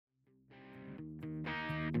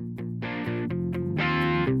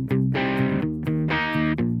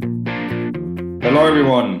Hello,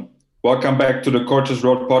 everyone. Welcome back to the Coaches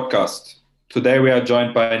Road podcast. Today we are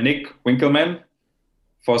joined by Nick Winkelman.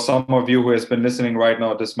 For some of you who has been listening right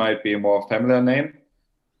now, this might be a more familiar name.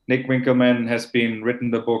 Nick Winkelman has written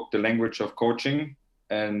the book, The Language of Coaching,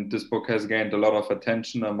 and this book has gained a lot of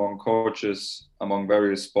attention among coaches, among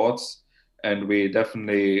various sports, and we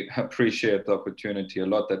definitely appreciate the opportunity a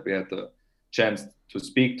lot that we had the chance to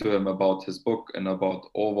speak to him about his book and about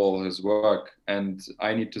overall his work. And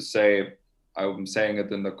I need to say, I'm saying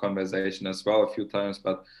it in the conversation as well a few times,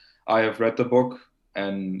 but I have read the book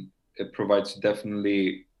and it provides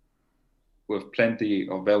definitely with plenty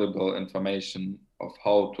of valuable information of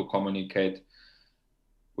how to communicate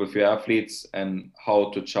with your athletes and how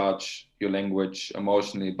to charge your language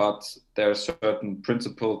emotionally. But there are certain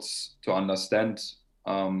principles to understand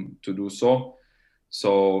to do so.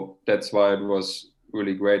 So that's why it was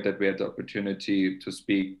really great that we had the opportunity to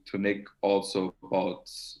speak to Nick also about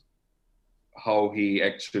how he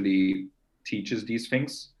actually teaches these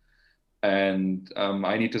things. And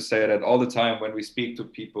I need to say that all the time when we speak to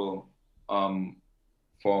people from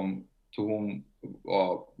to whom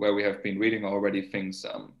or where we have been reading already things,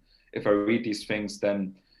 if I read these things,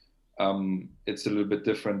 then it's a little bit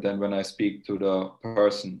different than when I speak to the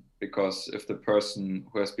person, because if the person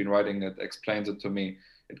who has been writing it explains it to me,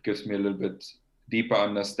 it gives me a little bit deeper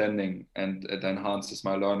understanding and it enhances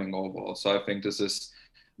my learning overall. So I think this is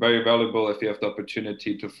very valuable if you have the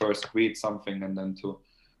opportunity to first read something and then to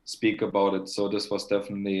speak about it. So this was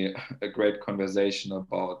definitely a great conversation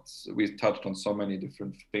about, we touched on so many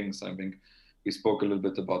different things. I think we spoke a little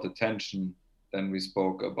bit about attention, then we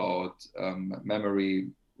spoke about memory,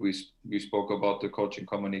 we spoke about the coaching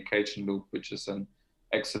communication loop, which is an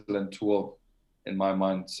excellent tool in my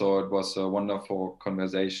mind. So it was a wonderful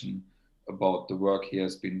conversation about the work he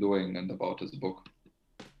has been doing and about his book.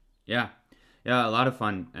 Yeah, a lot of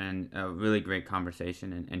fun and a really great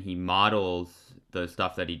conversation. And he models the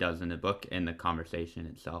stuff that he does in the book in the conversation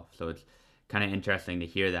itself. So it's kind of interesting to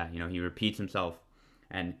hear that. He repeats himself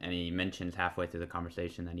and he mentions halfway through the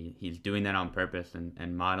conversation that he's doing that on purpose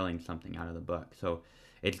and modeling something out of the book. So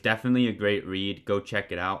it's definitely a great read. Go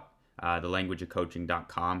check it out,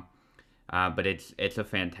 thelanguageofcoaching.com. But it's a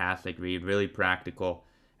fantastic read, really practical,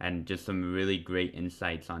 and just some really great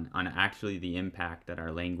insights on actually the impact that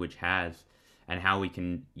our language has and how we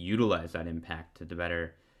can utilize that impact to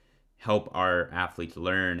better help our athletes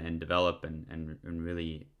learn and develop and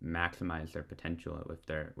really maximize their potential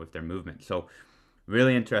with their movement. So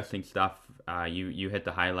really interesting stuff. You hit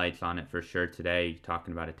the highlights on it for sure today,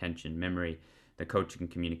 talking about attention, memory, the coaching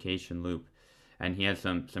communication loop. And he has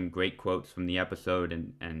some great quotes from the episode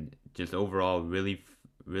and just overall really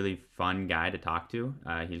fun guy to talk to.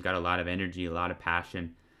 He's got a lot of energy, a lot of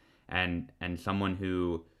passion, and someone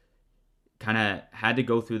who kind of had to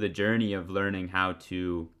go through the journey of learning how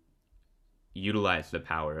to utilize the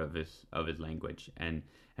power of his language, and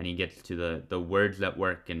he gets to the words that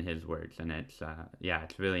work in his words, and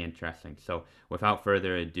it's really interesting. So without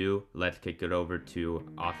further ado, let's kick it over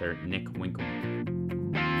to author Nick Winkelman.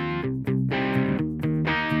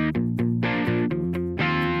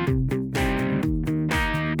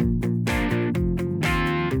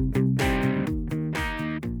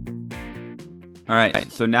 All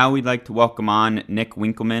right, so now we'd like to welcome on Nick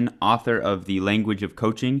Winkelman, author of The Language of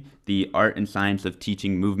Coaching, The Art and Science of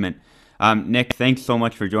Teaching Movement. Nick, thanks so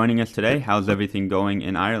much for joining us today. How's everything going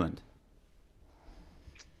in Ireland?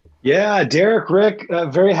 Yeah, Derek, Rick,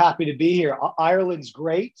 very happy to be here. Ireland's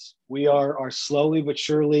great. We are slowly but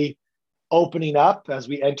surely opening up as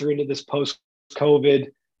we enter into this post-COVID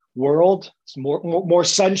world. It's more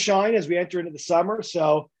sunshine as we enter into the summer.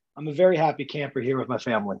 So I'm a very happy camper here with my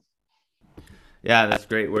family. Yeah, that's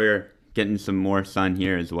great. We're getting some more sun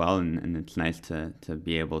here as well, and it's nice to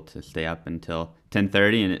be able to stay up until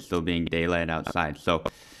 10:30 and it's still being daylight outside. So,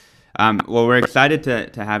 well, we're excited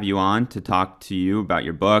to have you on to talk to you about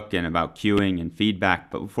your book and about cueing and feedback.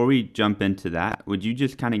 But before we jump into that, would you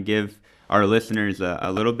just kind of give our listeners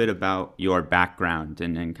a little bit about your background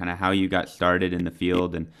and kind of how you got started in the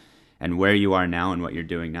field and where you are now and what you're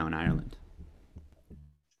doing now in Ireland?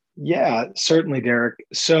 Yeah, certainly, Derek.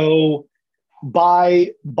 So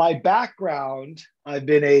by background, I've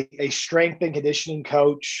been a strength and conditioning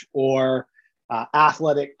coach or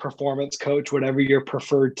athletic performance coach, whatever your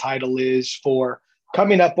preferred title is, for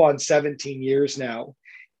coming up on 17 years now.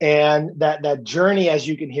 And that journey, as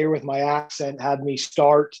you can hear with my accent, had me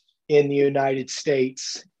start in the United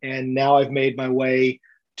States. And now I've made my way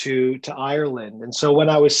to Ireland. And so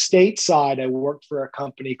when I was stateside, I worked for a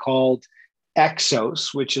company called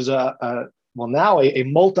Exos, which is now a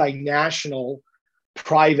multinational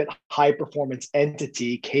private high performance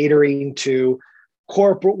entity catering to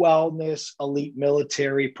corporate wellness, elite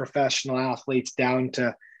military, professional athletes down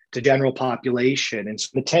to general population. And so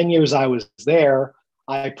the 10 years I was there,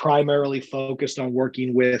 I primarily focused on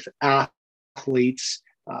working with athletes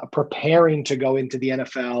preparing to go into the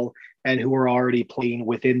NFL and who were already playing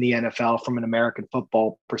within the NFL from an American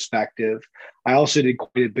football perspective. I also did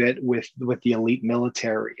quite a bit with the elite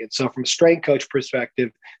military. And so from a strength coach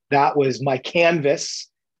perspective, that was my canvas,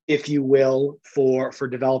 if you will, for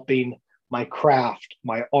developing my craft,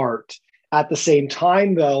 my art. At the same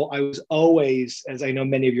time, though, I was always, as I know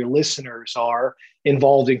many of your listeners are,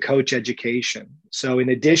 involved in coach education. So in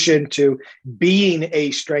addition to being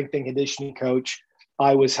a strength and conditioning coach,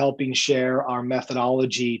 I was helping share our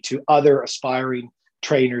methodology to other aspiring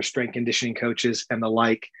trainers, strength conditioning coaches, and the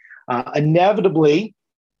like. Inevitably,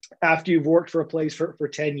 after you've worked for a place for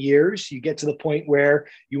 10 years, you get to the point where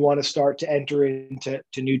you want to start to enter into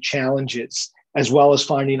new challenges, as well as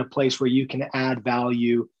finding a place where you can add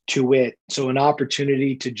value to it. So an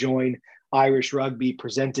opportunity to join Irish Rugby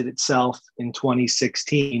presented itself in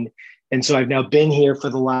 2016. And so I've now been here for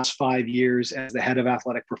the last 5 years as the head of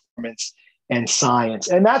athletic performance and science.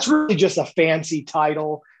 And that's really just a fancy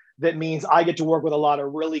title that means I get to work with a lot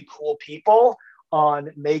of really cool people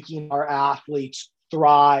on making our athletes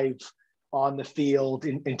thrive on the field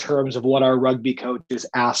in terms of what our rugby coaches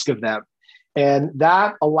ask of them. And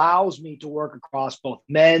that allows me to work across both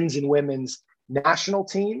men's and women's national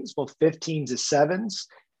teams, both 15s and 7s,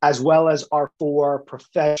 as well as our four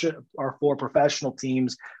professional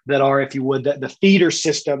teams that are, if you would, the feeder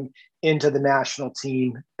system into the national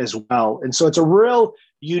team as well. And so it's a real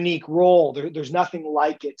unique role. There's nothing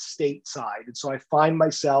like it stateside. And so I find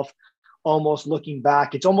myself almost looking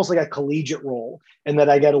back, it's almost like a collegiate role, and that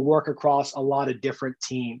I get to work across a lot of different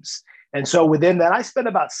teams. And so within that, I spend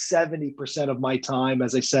about 70% of my time,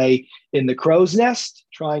 as I say, in the crow's nest,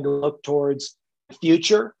 trying to look towards the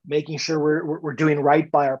future, making sure we're doing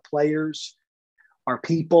right by our players, our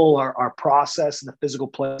people, our process, and the physical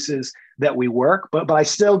places that we work. But I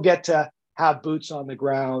still get to have boots on the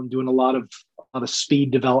ground, doing a lot of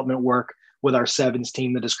speed development work with our sevens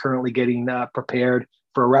team that is currently getting prepared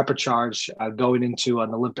for a repechage going into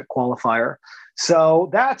an Olympic qualifier. So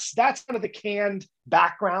that's kind of the canned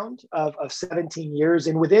background of 17 years.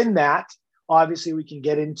 And within that, obviously, we can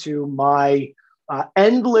get into my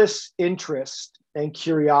endless interest and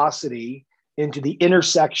curiosity into the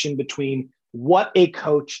intersection between what a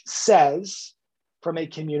coach says from a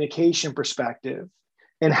communication perspective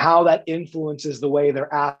and how that influences the way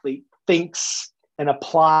their athlete thinks and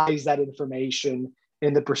applies that information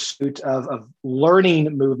in the pursuit of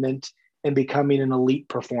learning movement and becoming an elite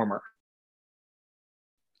performer.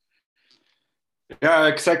 Yeah,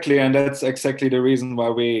 exactly. And that's exactly the reason why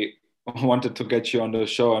we wanted to get you on the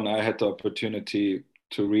show. And I had the opportunity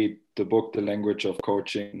to read the book, The Language of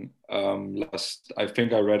Coaching, I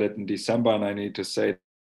think I read it in December, and I need to say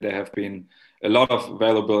there have been a lot of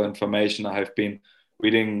valuable information. I have been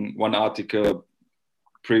reading one article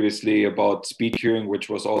previously about speed cueing, which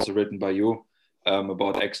was also written by you,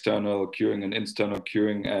 about external cueing and internal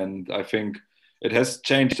cueing. And I think it has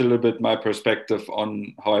changed a little bit my perspective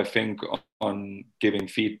on how I think on giving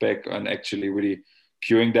feedback and actually really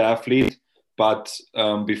cueing the athlete. But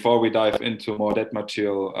before we dive into more of that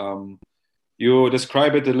material, you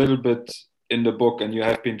describe it a little bit in the book, and you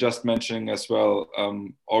have been just mentioning as well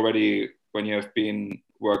already when you have been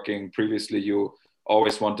working previously, you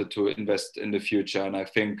always wanted to invest in the future. And I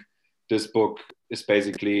think this book is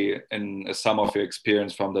basically in a sum of your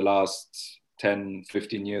experience from the last 10,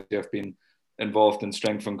 15 years you have been involved in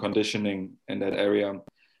strength and conditioning in that area.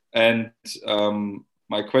 And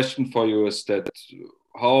my question for you is that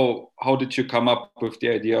how did you come up with the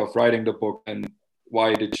idea of writing the book, and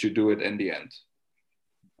why did you do it in the end?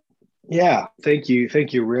 Yeah, thank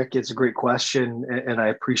you, Rick. It's a great question, and I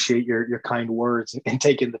appreciate your kind words and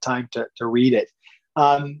taking the time to read it.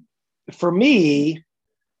 For me,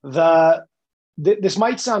 this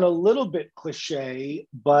might sound a little bit cliche,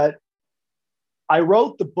 but I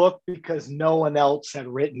wrote the book because no one else had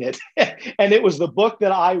written it, and it was the book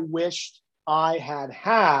that I wished I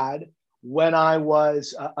had when I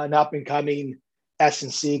was an up-and-coming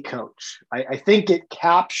S&C coach. I think it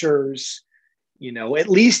captures, at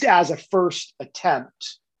least as a first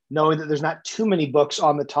attempt, knowing that there's not too many books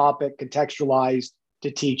on the topic contextualized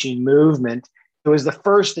to teaching movement. It was the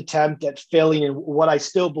first attempt at filling in what I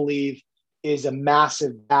still believe is a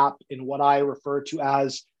massive gap in what I refer to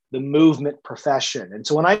as the movement profession. And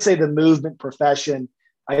so when I say the movement profession,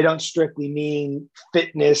 I don't strictly mean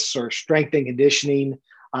fitness or strength and conditioning.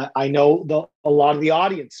 I know a lot of the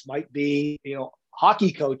audience might be,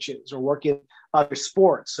 hockey coaches or work in other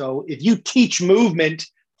sports. So if you teach movement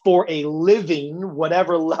for a living,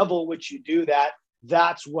 whatever level which you do that,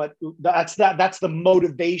 that's the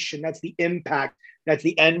motivation, that's the impact, that's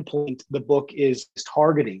the end point the book is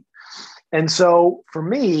targeting. And so for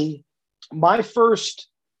me, my first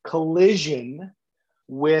collision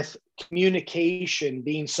with communication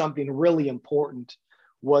being something really important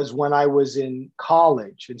was when I was in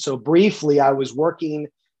college. And so briefly, I was working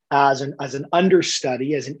as an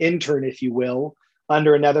understudy, as an intern, if you will,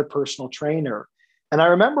 under another personal trainer. And I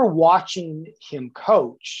remember watching him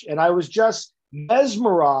coach, and I was just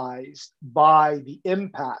mesmerized by the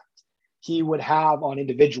impact he would have on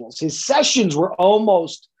individuals. His sessions were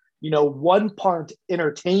almost, one part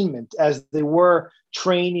entertainment as they were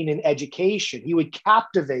training and education. He would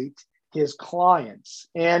captivate his clients.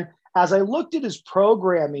 And as I looked at his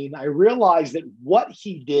programming, I realized that what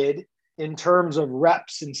he did in terms of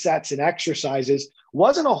reps and sets and exercises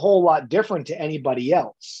wasn't a whole lot different to anybody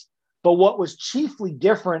else. But what was chiefly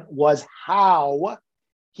different was how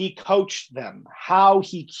he coached them, how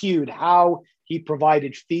he cued, how he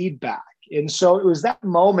provided feedback. And so it was that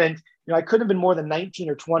moment, I couldn't have been more than 19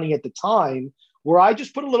 or 20 at the time, where I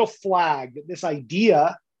just put a little flag that this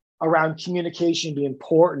idea around communication being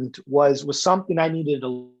important was something I needed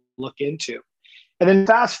to look into. And then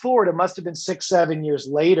fast forward, it must have been 6-7 years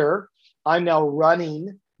later, I'm now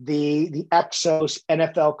running the Exos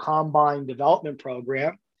NFL Combine Development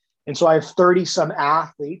Program. And so I have 30 some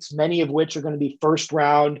athletes, many of which are going to be first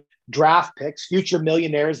round draft picks, future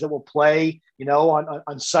millionaires that will play,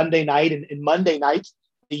 on Sunday night and Monday night,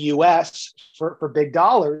 the US for big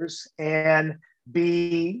dollars, and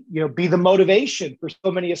be the motivation for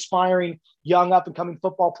so many aspiring young up and coming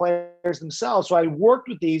football players themselves. So I worked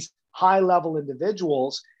with these high level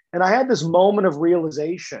individuals, and I had this moment of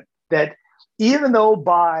realization that even though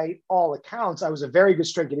by all accounts, I was a very good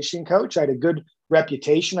strength conditioning coach, I had a good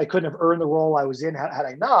reputation, I couldn't have earned the role I was in had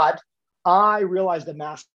I not, I realized a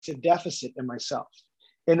massive deficit in myself,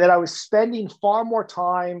 and that I was spending far more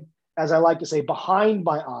time, as I like to say, behind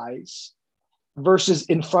my eyes versus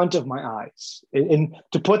in front of my eyes. And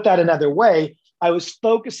to put that another way, I was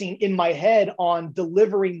focusing in my head on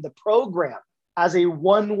delivering the program as a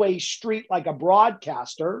one-way street like a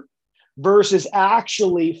broadcaster versus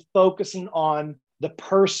actually focusing on the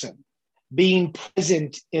person, being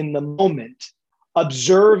present in the moment,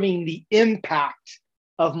 observing the impact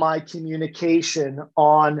of my communication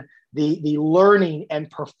on the learning and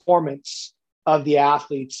performance of the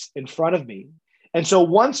athletes in front of me. And so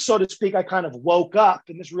once, so to speak, I kind of woke up,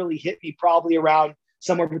 and this really hit me probably around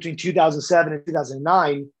somewhere between 2007 and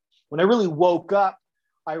 2009. When I really woke up,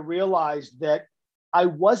 I realized that I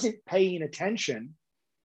wasn't paying attention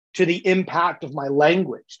to the impact of my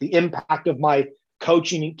language, the impact of my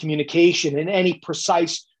coaching and communication in any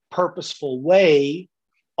precise, purposeful way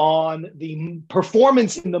on the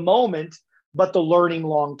performance in the moment, but the learning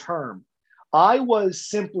long term. I was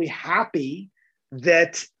simply happy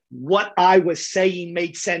that what I was saying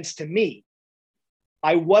made sense to me.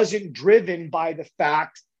 I wasn't driven by the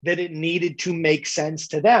fact that it needed to make sense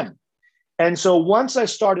to them. And so once I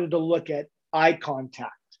started to look at eye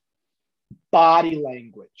contact, body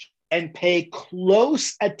language, and pay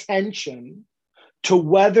close attention to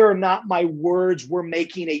whether or not my words were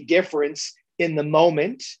making a difference in the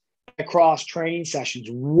moment across training sessions,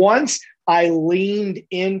 once I leaned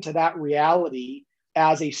into that reality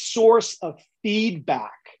as a source of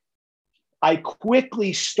feedback, I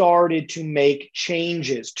quickly started to make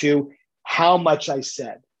changes to how much I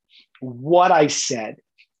said, what I said,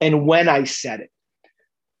 and when I said it.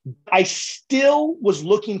 I still was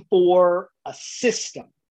looking for a system.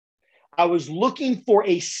 I was looking for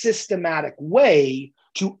a systematic way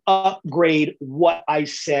to upgrade what I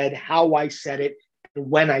said, how I said it, and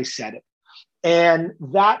when I said it. And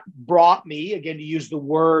that brought me, again, to use the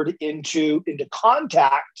word, into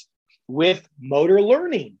contact with motor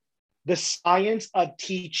learning, the science of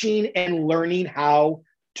teaching and learning how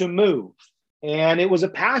to move. And it was a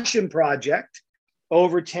passion project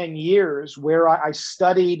over 10 years where I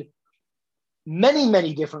studied many,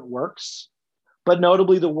 many different works, but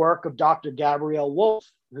notably the work of Dr. Gabrielle Wolf,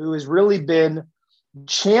 who has really been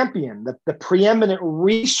champion, the preeminent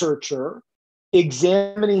researcher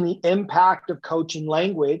examining the impact of coaching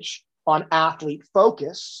language on athlete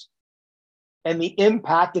focus and the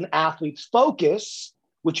impact in athletes' focus,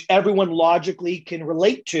 which everyone logically can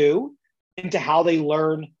relate to, into how they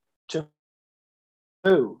learn to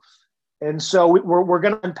move. And so we're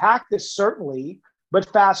going to unpack this certainly,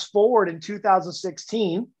 but fast forward in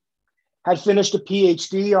 2016, had finished a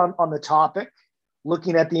PhD on the topic,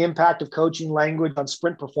 looking at the impact of coaching language on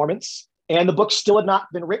sprint performance. And the book still had not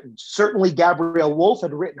been written. Certainly, Gabrielle Wolf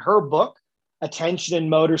had written her book, Attention and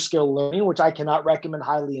Motor Skill Learning, which I cannot recommend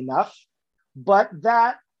highly enough. But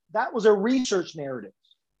that was a research narrative.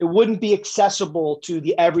 It wouldn't be accessible to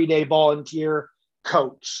the everyday volunteer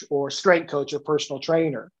coach or strength coach or personal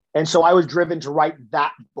trainer. And so I was driven to write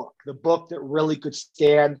that book, the book that really could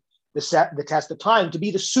stand the test of time, to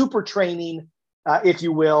be the super training, if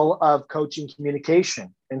you will, of coaching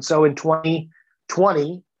communication. And so in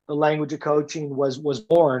 2020, the language of coaching was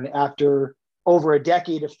born after over a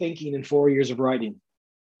decade of thinking and 4 years of writing.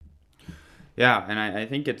 Yeah, and I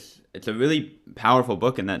think it's a really powerful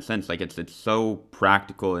book in that sense. Like it's so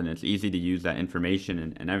practical and it's easy to use that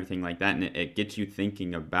information and everything like that. And it gets you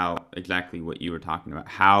thinking about exactly what you were talking about.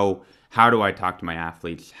 How do I talk to my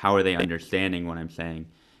athletes? How are they understanding what I'm saying?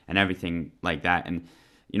 And everything like that. And,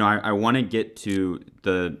 you know, I want to get to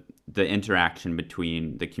the interaction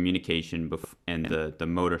between the communication and the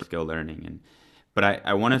motor skill learning. But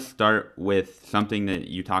I want to start with something that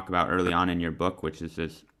you talk about early on in your book, which is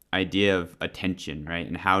this idea of attention, right?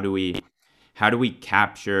 And how do we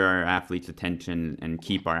capture our athletes' attention and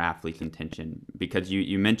keep our athletes' attention? Because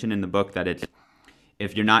you mentioned in the book that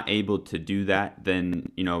if you're not able to do that,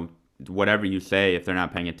 then, you know, whatever you say, if they're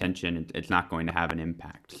not paying attention, it's not going to have an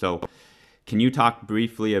impact. So can you talk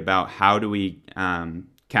briefly about how do we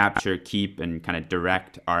capture, keep, and kind of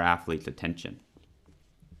direct our athletes' attention?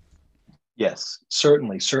 Yes,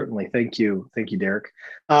 certainly. Thank you, Derek.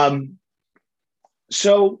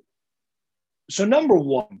 So number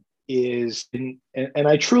one is, and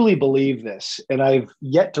I truly believe this, and I've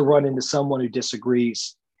yet to run into someone who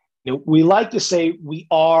disagrees. You know, we like to say we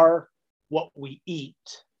are what we eat.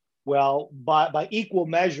 Well, by equal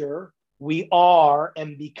measure, we are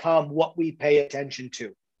and become what we pay attention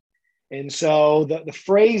to. And so the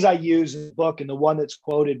phrase I use in the book, and the one that's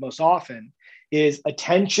quoted most often, is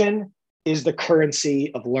attention is the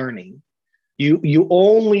currency of learning. You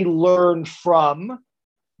only learn from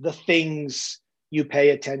the things you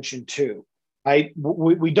pay attention to, right?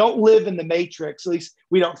 We don't live in the matrix, at least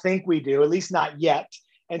we don't think we do, at least not yet.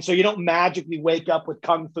 And so you don't magically wake up with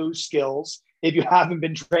Kung Fu skills if you haven't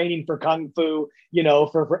been training for Kung Fu, you know,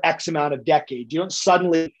 for X amount of decades. You don't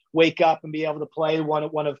suddenly wake up and be able to play one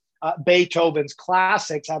of Beethoven's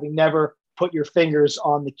classics, having never put your fingers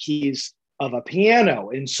on the keys of a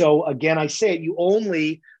piano. And so again, I say it, you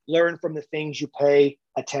only learn from the things you pay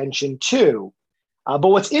attention to. But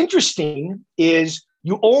what's interesting is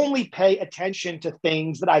you only pay attention to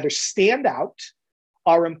things that either stand out,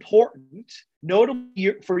 are important, notable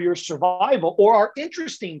for your survival, or are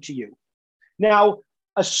interesting to you. Now,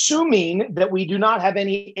 assuming that we do not have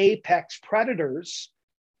any apex predators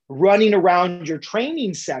running around your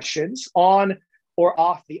training sessions on or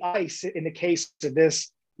off the ice, in the case of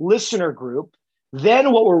this listener group,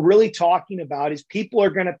 then what we're really talking about is people are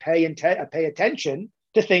going to pay attention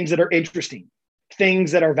to things that are interesting,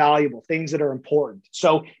 things that are valuable, things that are important.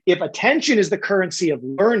 So if attention is the currency of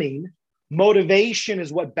learning, motivation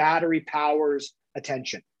is what battery powers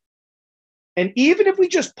attention. And even if we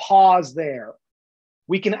just pause there,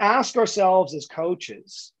 we can ask ourselves as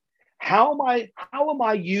coaches, how am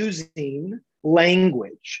I using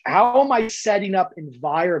language? How am I setting up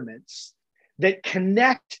environments that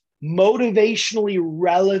connect motivationally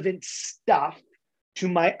relevant stuff to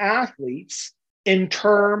my athletes in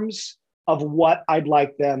terms of what I'd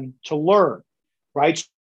like them to learn, right?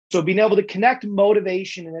 So being able to connect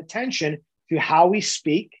motivation and attention to how we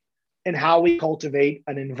speak and how we cultivate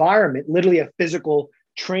an environment, literally a physical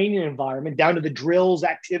training environment, down to the drills,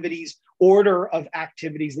 activities, order of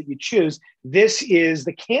activities that you choose. This is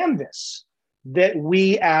the canvas that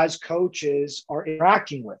we as coaches are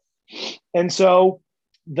interacting with. And so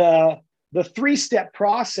the three-step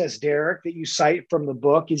process, Derek, that you cite from the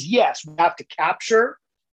book is, yes, we have to capture,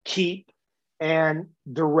 keep, and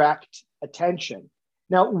direct attention.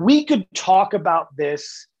 Now, we could talk about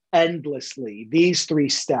this endlessly, these three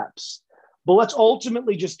steps, but let's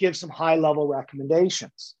ultimately just give some high-level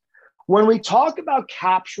recommendations. When we talk about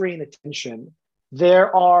capturing attention,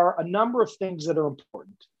 there are a number of things that are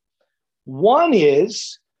important. One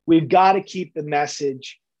is we've got to keep the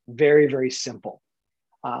message very, very simple.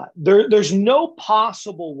 There's no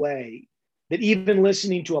possible way that even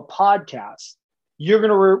listening to a podcast, you're going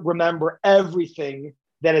to remember everything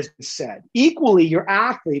that has been said. Equally, your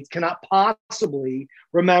athletes cannot possibly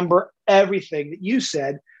remember everything that you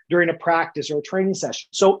said during a practice or a training session.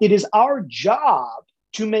 So it is our job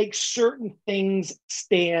to make certain things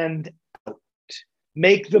stand out.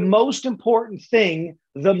 Make the most important thing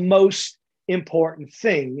the most important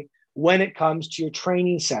thing when it comes to your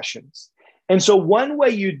training sessions. And so one way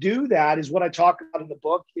you do that is what I talk about in the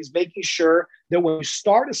book, is making sure that when you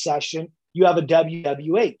start a session, you have a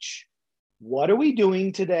WWH. What are we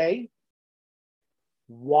doing today?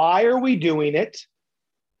 Why are we doing it?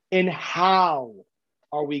 And how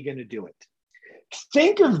are we going to do it?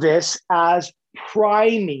 Think of this as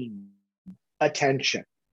priming attention.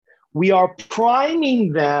 We are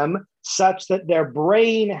priming them such that their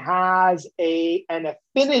brain has an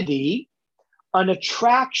affinity, an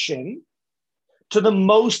attraction to the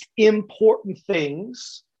most important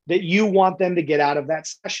things that you want them to get out of that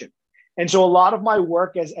session. And so a lot of my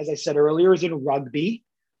work, as I said earlier, is in rugby,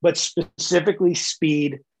 but specifically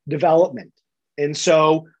speed development. And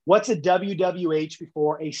so what's a WWH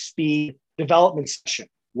before a speed development session?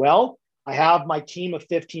 Well, I have my team of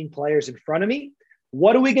 15 players in front of me.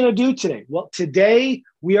 What are we going to do today? Well, today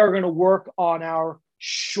we are going to work on our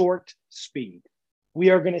short speed. We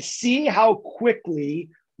are going to see how quickly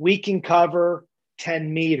we can cover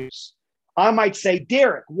 10 meters. I might say,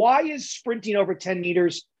 Derek, why is sprinting over 10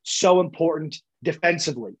 meters so important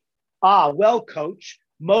defensively? Well, coach,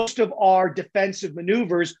 most of our defensive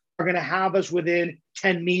maneuvers are going to have us within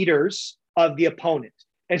 10 meters of the opponent.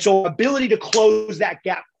 And so ability to close that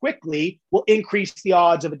gap quickly will increase the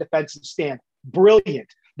odds of a defensive stand. Brilliant.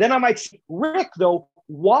 Then I might say, Rick, though,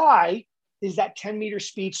 why is that 10-meter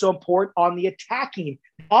speed so important on the attacking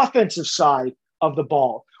offensive side of the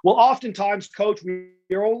ball? Well, oftentimes, coach,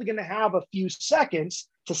 we're only going to have a few seconds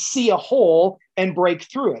to see a hole and break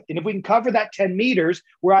through it. And if we can cover that 10 meters,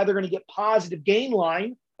 we're either going to get positive gain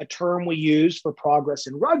line, a term we use for progress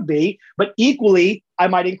in rugby, but equally, I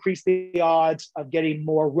might increase the odds of getting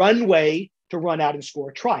more runway to run out and score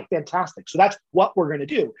a try. Fantastic. So that's what we're going to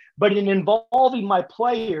do. But in involving my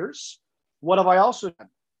players, what have I also done?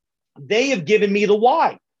 They have given me the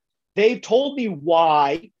why. They've told me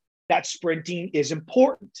why that sprinting is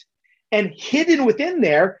important. And hidden within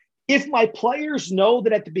there, if my players know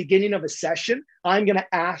that at the beginning of a session, I'm going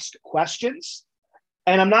to ask questions,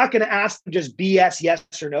 and I'm not going to ask them just BS yes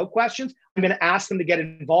or no questions. I'm going to ask them to get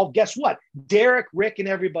involved. Guess what? Derek, Rick, and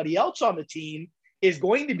everybody else on the team is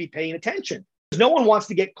going to be paying attention. No one wants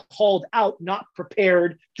to get called out, not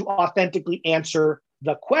prepared to authentically answer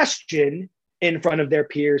the question in front of their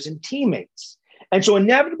peers and teammates. And so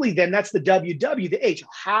inevitably then that's the WW, the H.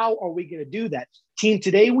 How are we going to do that? Team,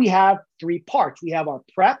 today we have 3 parts. We have our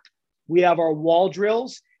prep, we have our wall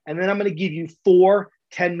drills, and then I'm going to give you 4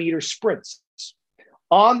 10-meter sprints.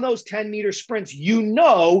 On those 10-meter sprints,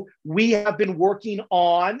 we have been working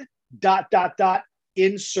on ...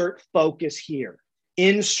 insert focus here,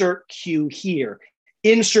 insert cue here,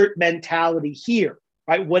 insert mentality here,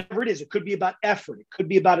 right? Whatever it is, it could be about effort. It could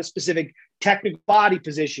be about a specific technical body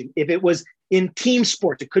position. If it was in team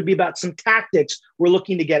sports, it could be about some tactics we're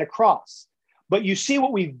looking to get across. But you see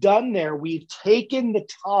what we've done there. We've taken the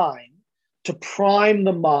time to prime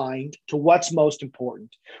the mind to what's most important.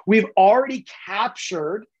 We've already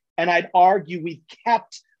captured, and I'd argue we've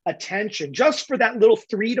kept attention just for that little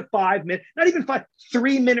 3 to 5 minute, not even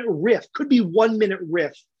 3-minute riff, could be 1-minute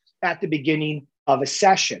riff at the beginning of a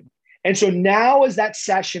session. And so now as that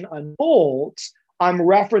session unfolds, I'm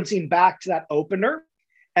referencing back to that opener,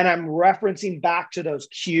 and I'm referencing back to those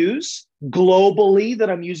cues globally that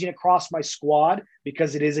I'm using across my squad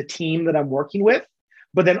because it is a team that I'm working with.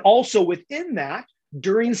 But then also within that,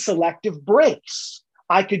 during selective breaks,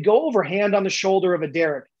 I could go over hand on the shoulder of a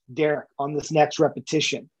Derek, on this next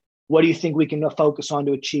repetition, what do you think we can focus on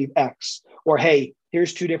to achieve X? Or, hey,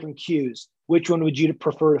 here's 2 different cues. Which one would you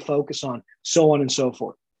prefer to focus on? So on and so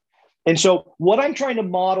forth. And so what I'm trying to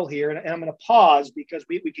model here, and I'm going to pause because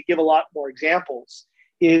we could give a lot more examples,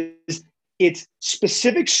 is it's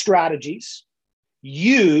specific strategies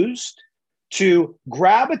used to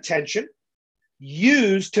grab attention,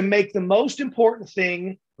 used to make the most important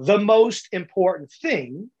thing the most important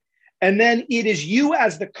thing. And then it is you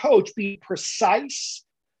as the coach being precise,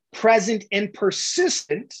 present, and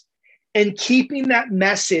persistent and keeping that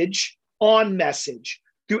message on message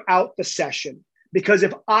throughout the session. Because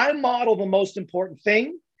if I model the most important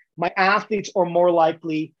thing, my athletes are more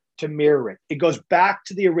likely to mirror it. It goes back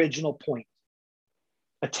to the original point.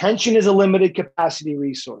 Attention is a limited capacity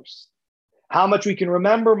resource. How much we can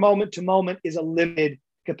remember moment to moment is a limited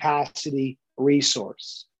capacity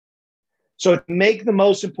resource. So to make the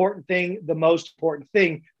most important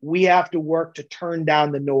thing, we have to work to turn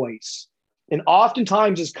down the noise. And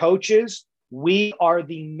oftentimes as coaches, we are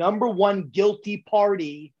the number one guilty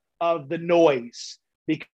party of the noise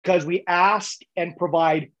because we ask and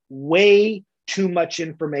provide way too much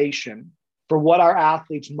information for what our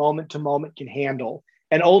athletes moment to moment can handle.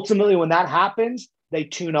 And ultimately, when that happens, they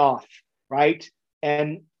tune off, right?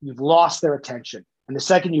 and you've lost their attention. And the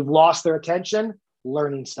second you've lost their attention,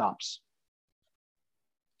 learning stops.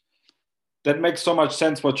 That makes so much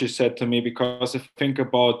sense what you said to me, because if you think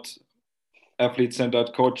about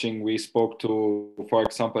athlete-centered coaching, we spoke to, for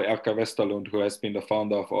example, Erka Westerlund, who has been the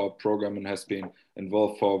founder of our program and has been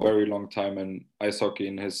involved for a very long time in ice hockey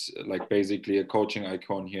and is like basically a coaching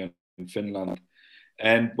icon here in Finland.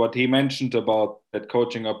 And what he mentioned about that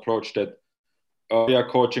coaching approach, that earlier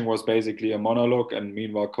coaching was basically a monologue and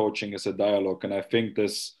meanwhile coaching is a dialogue. And I think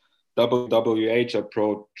this WWH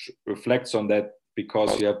approach reflects on that,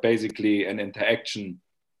 because you have basically an interaction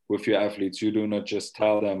with your athletes. You do not just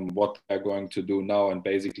tell them what they're going to do now. And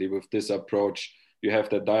basically with this approach, you have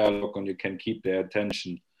that dialogue and you can keep their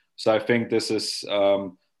attention. So I think this is,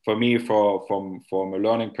 for me, from a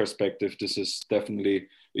learning perspective, this is definitely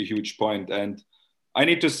a huge point. And I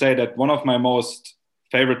need to say that one of my most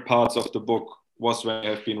favorite parts of the book was when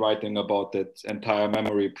I've been writing about that entire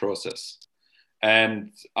memory process.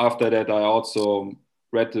 And after that, I also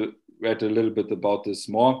read a little bit about this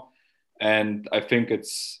more. And I think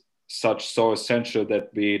it's so essential that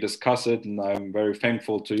we discuss it. And I'm very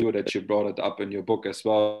thankful to you that you brought it up in your book as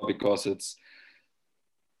well, because it's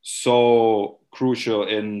so crucial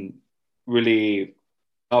in really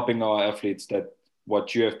helping our athletes, that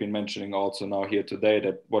what you have been mentioning also now here today,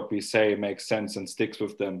 that what we say makes sense and sticks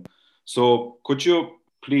with them. So could you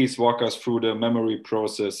please walk us through the memory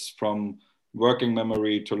process from working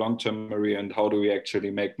memory to long-term memory, and how do we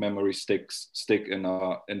actually make memory stick in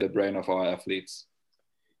the brain of our athletes?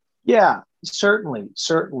 Yeah, certainly.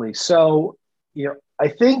 So, I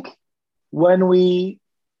think when we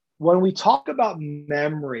talk about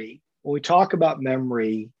memory,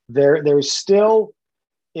 there's still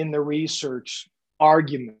in the research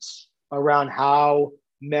arguments around how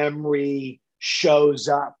memory shows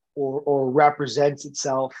up or represents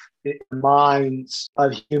itself in the minds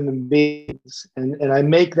of human beings. And I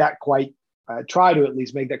make that try to at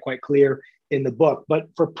least make that quite clear in the book. But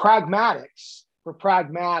for pragmatics,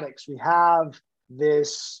 we have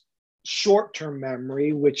this short-term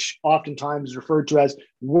memory, which oftentimes is referred to as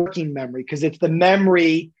working memory, because it's the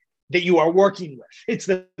memory that you are working with. It's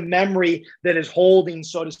the memory that is holding,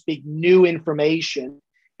 so to speak, new information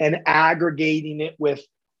and aggregating it with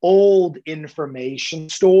old information,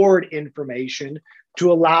 stored information,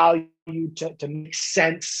 to allow you to make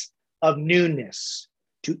sense of newness,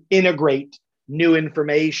 to integrate new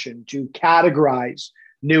information, to categorize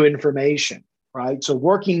new information, right? So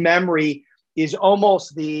working memory is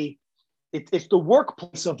almost it's the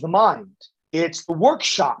workplace of the mind. It's the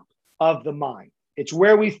workshop of the mind. It's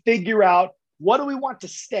where we figure out what do we want to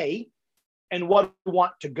stay and what do we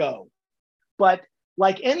want to go. But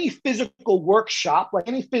like any physical workshop, like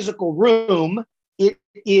any physical room, it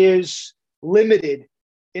is limited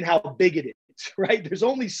in how big it is, right? There's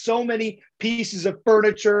only so many pieces of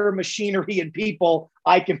furniture, machinery, and people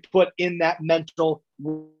I can put in that mental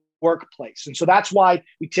workplace. And so that's why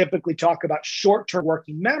we typically talk about short-term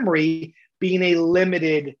working memory being a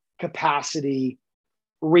limited capacity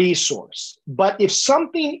resource. But if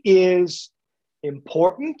something is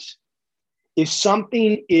important, if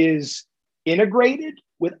something is integrated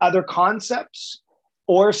with other concepts,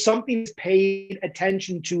 or something is paid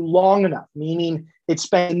attention to long enough, meaning it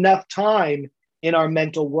spent enough time in our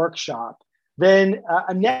mental workshop, then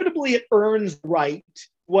inevitably it earns right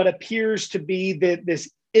what appears to be this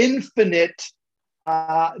infinite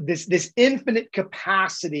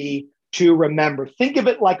capacity to remember. Think of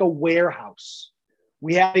it like a warehouse.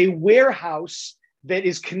 We have a warehouse that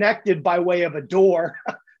is connected by way of a door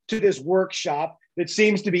to this workshop that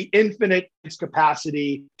seems to be infinite in its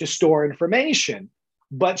capacity to store information.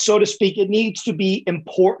 But so to speak, it needs to be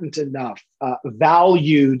important enough,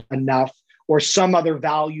 valued enough, or some other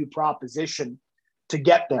value proposition to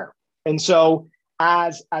get there. And so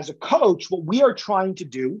as a coach, what we are trying to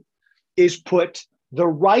do is put the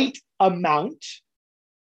right amount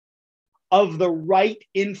of the right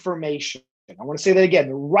information. I want to say that again,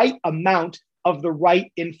 the right amount of the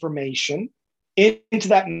right information into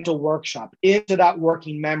that mental workshop, into that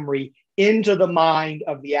working memory, into the mind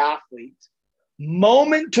of the athlete,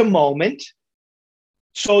 moment to moment,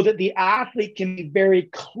 so that the athlete can be very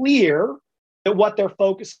clear that what they're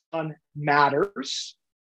focused on matters,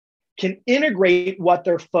 can integrate what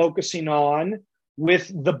they're focusing on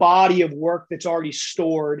with the body of work that's already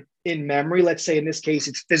stored in memory. Let's say in this case,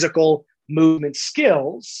 it's physical movement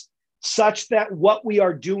skills, such that what we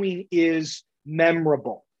are doing is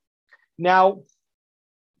memorable. Now,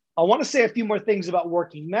 I want to say a few more things about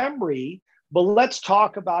working memory, but let's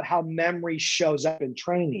talk about how memory shows up in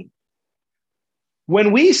training.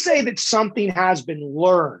 When we say that something has been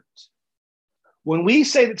learned, When we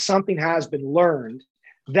say that something has been learned,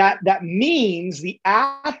 that means the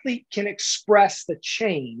athlete can express the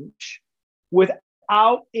change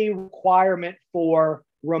without a requirement for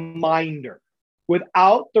reminder,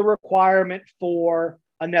 without the requirement for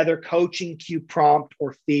another coaching cue, prompt,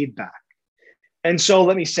 or feedback. And so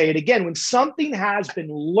let me say it again. When something has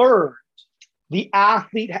been learned, the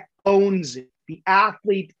athlete owns it. The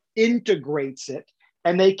athlete integrates it,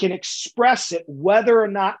 and they can express it whether or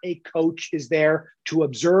not a coach is there to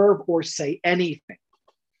observe or say anything.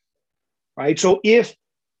 Right? So if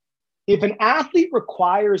an athlete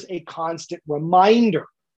requires a constant reminder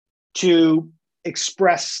to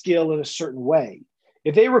express skill in a certain way,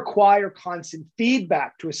 if they require constant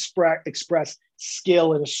feedback to express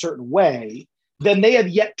skill in a certain way, then they have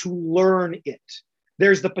yet to learn it.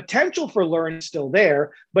 There's the potential for learning still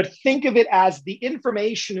there, but think of it as the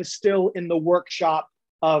information is still in the workshop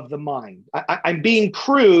of the mind. I'm being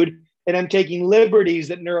crude and I'm taking liberties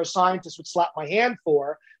that neuroscientists would slap my hand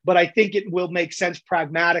for, but I think it will make sense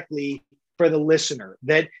pragmatically for the listener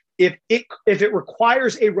that if it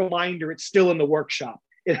requires a reminder, it's still in the workshop.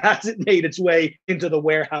 It hasn't made its way into the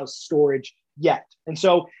warehouse storage yet. And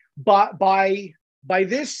so by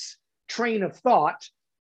this train of thought,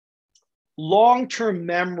 long-term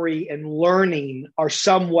memory and learning are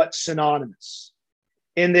somewhat synonymous.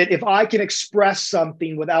 In that if I can express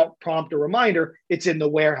something without prompt or reminder, it's in the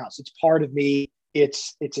warehouse. It's part of me.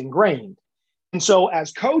 It's ingrained. And so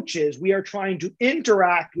as coaches, we are trying to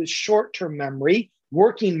interact with short-term memory,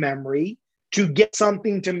 working memory, to get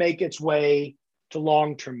something to make its way to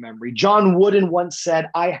long-term memory. John Wooden once said,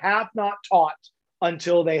 "I have not taught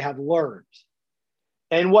until they have learned."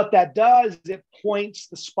 And what that does is it points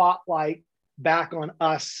the spotlight back on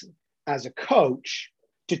us as a coach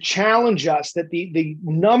to challenge us that the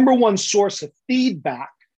number one source of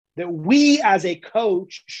feedback that we as a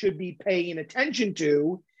coach should be paying attention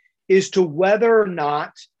to is to whether or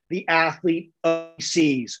not the athlete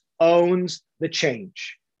OTCs, owns the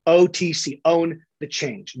change. OTC, own the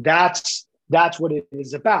change. That's what it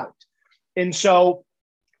is about. And so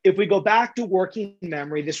if we go back to working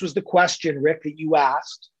memory, this was the question, Rick, that you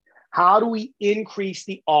asked. How do we increase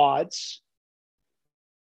the odds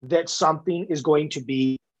that something is going to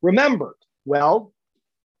be remembered? Well,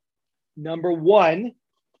 number one,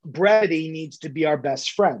 brevity needs to be our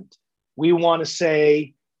best friend. We want to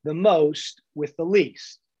say the most with the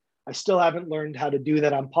least. I still haven't learned how to do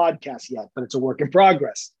that on podcasts yet, but it's a work in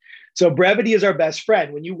progress. So brevity is our best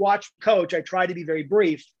friend. When you watch Coach, I try to be very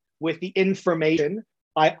brief with the information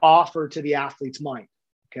I offer to the athlete's mind,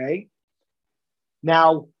 okay?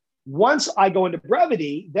 Now, once I go into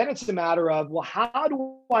brevity, then it's a matter of, well, how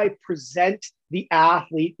do I present the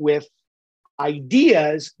athlete with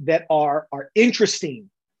ideas that are interesting,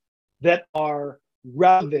 that are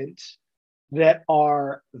relevant, that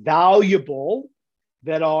are valuable,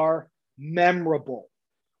 that are memorable?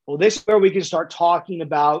 Well, this is where we can start talking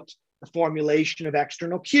about the formulation of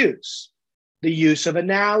external cues, the use of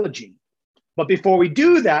analogy. But before we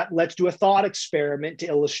do that, let's do a thought experiment to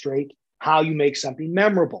illustrate how you make something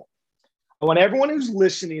memorable. I want everyone who's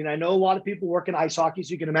listening, and I know a lot of people work in ice hockey,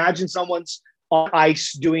 so you can imagine someone's on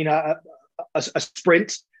ice doing a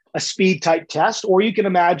sprint, a speed type test, or you can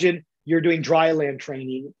imagine you're doing dry land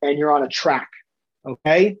training and you're on a track,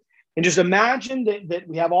 okay? And just imagine that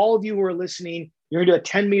we have all of you who are listening, you're gonna do a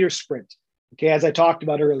 10-meter sprint, okay? As I talked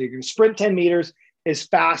about earlier, you're gonna sprint 10 meters as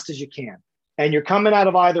fast as you can. And you're coming out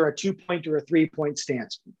of either a 2-point or a 3-point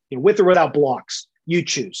stance, with or without blocks, you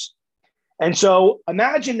choose. And so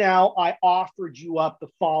imagine now I offered you up the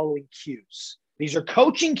following cues. These are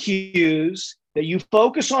coaching cues that you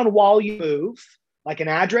focus on while you move, like an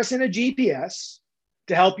address in a GPS,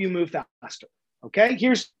 to help you move faster, okay?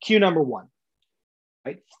 Here's cue number one,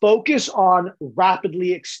 right? Focus on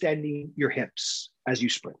rapidly extending your hips as you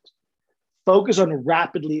sprint. Focus on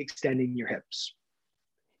rapidly extending your hips.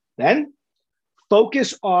 Then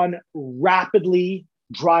focus on rapidly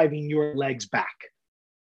driving your legs back.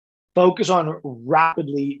 Focus on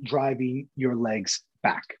rapidly driving your legs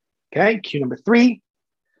back. Okay, cue number three,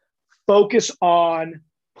 focus on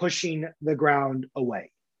pushing the ground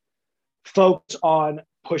away. Focus on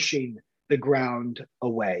pushing the ground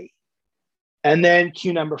away. And then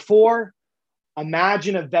cue number four,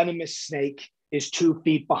 imagine a venomous snake is 2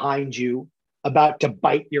 feet behind you, about to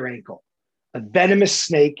bite your ankle. A venomous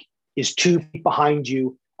snake is 2 feet behind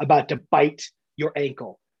you, about to bite your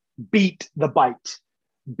ankle. Beat the bite.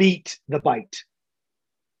 Beat the bite.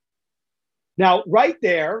 Now, right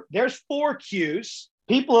there's 4 cues.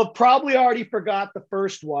 People have probably already forgot the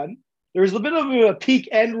first one. There's a bit of a peak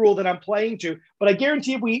end rule that I'm playing to, but I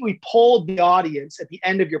guarantee if we polled the audience at the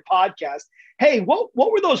end of your podcast, hey, what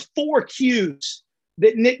were those 4 cues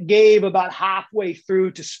that Nick gave about halfway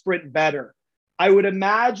through to sprint better? I would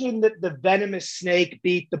imagine that the venomous snake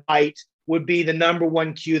beat the bite would be the number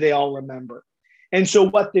 1 cue they all remember. And so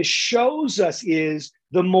what this shows us is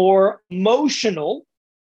the more emotional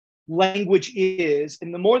language is,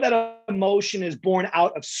 and the more that emotion is born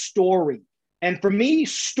out of story. And for me,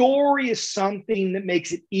 story is something that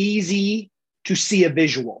makes it easy to see a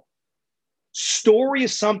visual. Story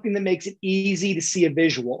is something that makes it easy to see a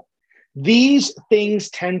visual. These things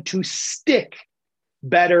tend to stick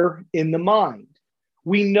better in the mind.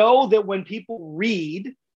 We know that when people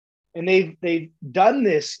read, and they've done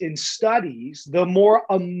this in studies, the more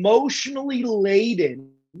emotionally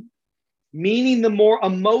laden, meaning the more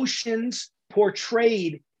emotions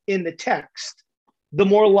portrayed in the text, the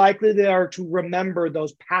more likely they are to remember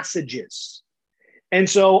those passages. And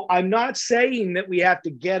so I'm not saying that we have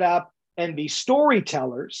to get up and be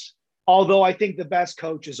storytellers, although I think the best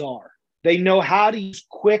coaches are. They know how to use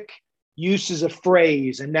quick uses of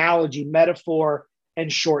phrase, analogy, metaphor,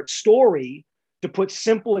 and short story to put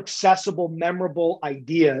simple, accessible, memorable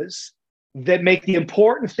ideas that make the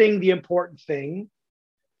important thing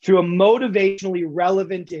through a motivationally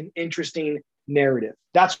relevant and interesting narrative.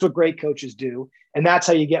 That's what great coaches do. And that's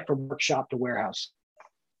how you get from workshop to warehouse.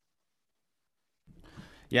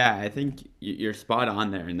 Yeah, I think you're spot on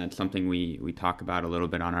there. And that's something we talk about a little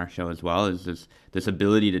bit on our show as well, is this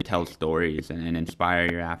ability to tell stories and inspire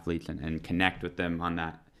your athletes and connect with them on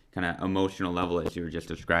that kind of emotional level as you were just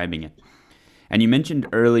describing it. And you mentioned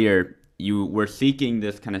earlier you were seeking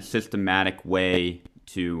this kind of systematic way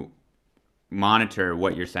to monitor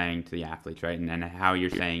what you're saying to the athletes, right? And how you're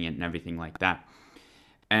saying it and everything like that.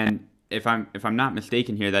 And if I'm not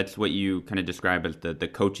mistaken here, that's what you kind of describe as the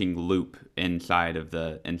coaching loop inside of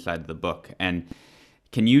the book. And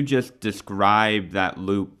can you just describe that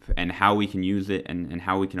loop and how we can use it and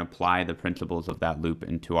how we can apply the principles of that loop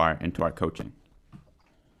into our coaching?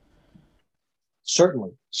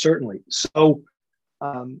 Certainly. So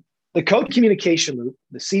the coach communication loop,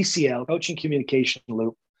 the CCL, coaching communication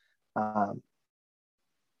loop,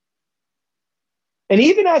 and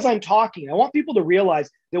even as I'm talking, I want people to realize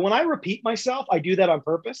that when I repeat myself, I do that on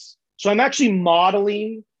purpose. So I'm actually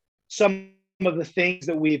modeling some of the things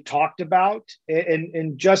that we've talked about,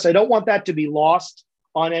 and just, I don't want that to be lost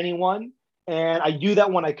on anyone. And I do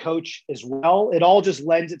that when I coach as well. It all just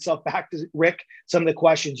lends itself back to, Rick, some of the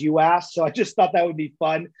questions you asked. So I just thought that would be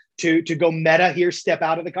fun to go meta here, step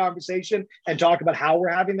out of the conversation and talk about how we're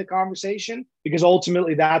having the conversation, because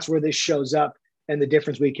ultimately that's where this shows up and the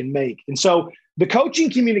difference we can make. And so the coaching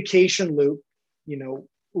communication loop,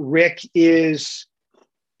 Rick, is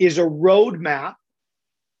a roadmap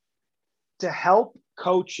to help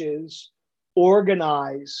coaches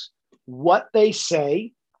organize what they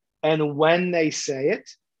say and when they say it,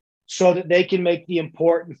 so that they can make the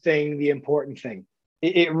important thing the important thing.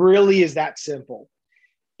 It really is that simple.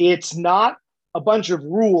 It's not a bunch of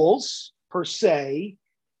rules per se,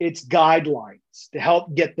 it's guidelines to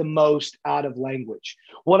help get the most out of language.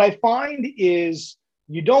 What I find is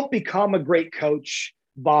you don't become a great coach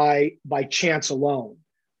by chance alone,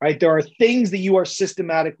 right? There are things that you are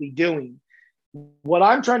systematically doing. What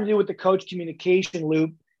I'm trying to do with the coach communication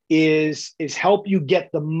loop is help you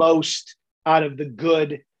get the most out of the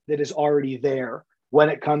good that is already there when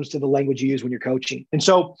it comes to the language you use when you're coaching. And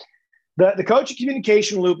so the coach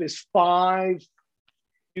communication loop is 5,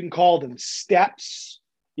 you can call them steps,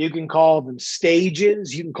 you can call them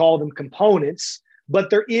stages, you can call them components, but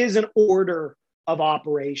there is an order of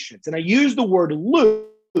operations. And I use the word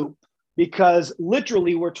loop because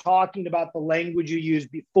literally we're talking about the language you use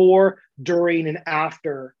before, during, and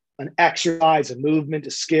after an exercise, a movement,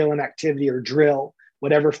 a skill, an activity, or drill,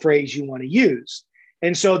 whatever phrase you want to use.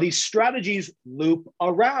 And so these strategies loop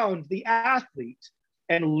around the athlete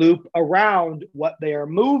and loop around what they are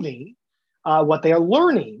moving, what they are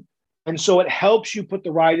learning. And so it helps you put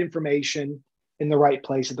the right information in the right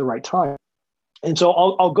place at the right time. And so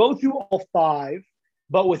I'll go through all 5,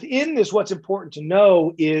 but within this, what's important to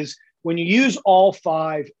know is when you use all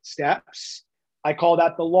 5 steps, I call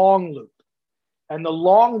that the long loop. And the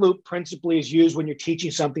long loop principally is used when you're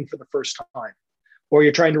teaching something for the first time, or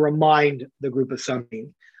you're trying to remind the group of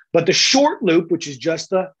something. But the short loop, which is just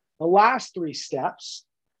the last 3 steps,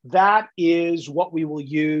 that is what we will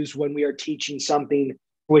use when we are teaching something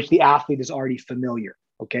which the athlete is already familiar.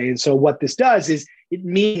 Okay. And so what this does is it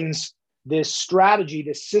means this strategy,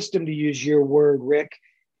 this system, to use your word, Rick,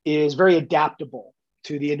 is very adaptable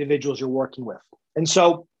to the individuals you're working with. And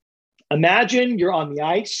so imagine you're on the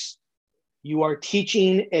ice. You are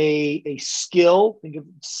teaching a skill, think of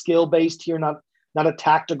skill-based here, not not a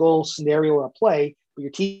tactical scenario or a play, but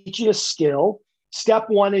you're teaching a skill. Step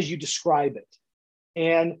one is you describe it.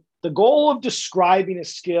 And the goal of describing a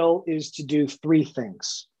skill is to do three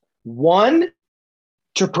things. One,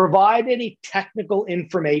 to provide any technical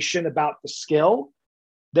information about the skill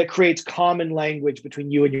that creates common language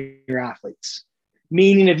between you and your athletes.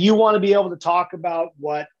 Meaning, if you want to be able to talk about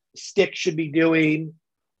what the stick should be doing,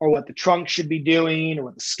 or what the trunk should be doing, or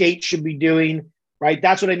what the skate should be doing, right?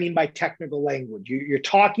 That's what I mean by technical language. You're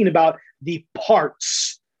talking about the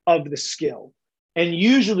parts of the skill. And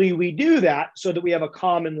usually we do that so that we have a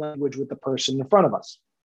common language with the person in front of us.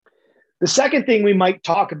 The second thing we might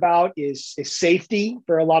talk about is safety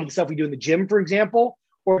for a lot of the stuff we do in the gym, for example,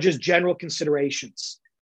 or just general considerations,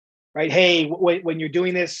 right? Hey, when you're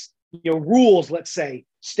doing this, rules, let's say,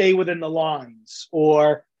 stay within the lines,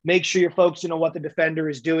 or make sure you're focusing on what the defender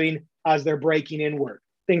is doing as they're breaking inward,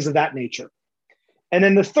 things of that nature. And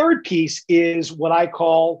then the third piece is what I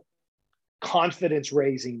call confidence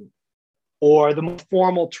raising, or the more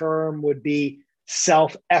formal term would be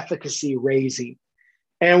self-efficacy raising.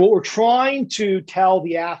 And what we're trying to tell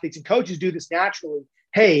the athletes, and coaches do this naturally,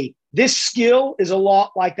 hey, this skill is a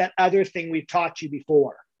lot like that other thing we've taught you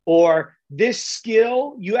before. Or this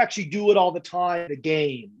skill, you actually do it all the time in the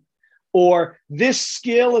game. Or this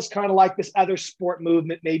skill is kind of like this other sport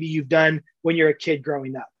movement maybe you've done when you're a kid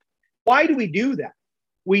growing up. Why do we do that?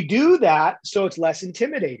 We do that so it's less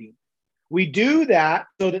intimidating. We do that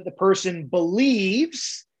so that the person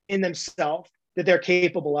believes in themselves that they're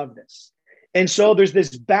capable of this. And so there's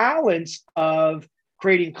this balance of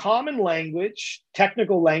creating common language,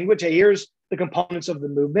 technical language. Hey, here's the components of the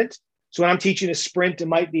movement. So when I'm teaching a sprint, it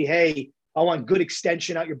might be, hey, I want good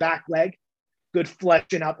extension out your back leg, good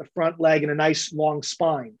flexion out the front leg, and a nice long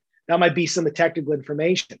spine. That might be some of the technical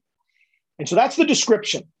information. And so that's the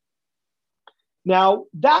description. Now,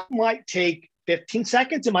 that might take 15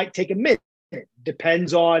 seconds. It might take a minute. It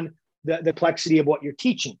depends on the complexity of what you're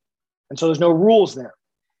teaching. And so there's no rules there.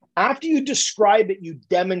 After you describe it, you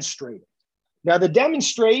demonstrate it. Now, the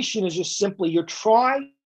demonstration is just simply you're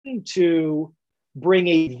trying to bring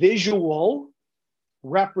a visual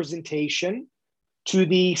representation to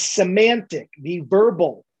the semantic, the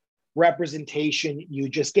verbal representation you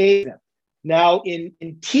just gave them. Now, in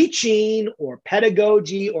teaching or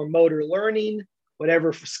pedagogy or motor learning,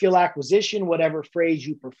 whatever skill acquisition, whatever phrase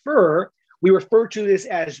you prefer, we refer to this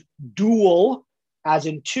as dual, as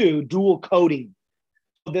in two, dual coding.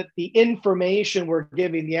 So that the information we're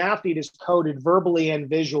giving the athlete is coded verbally and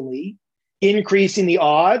visually, increasing the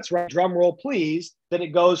odds, right? Drum roll, please, that it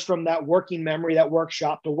goes from that working memory, that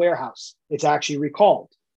workshop, to warehouse. It's actually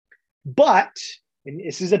recalled. But, and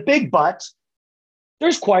this is a big but,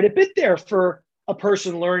 there's quite a bit there for a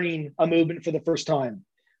person learning a movement for the first time.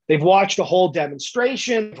 They've watched a whole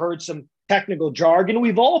demonstration, heard some technical jargon.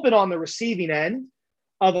 We've all been on the receiving end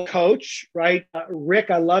of a coach, right? Rick,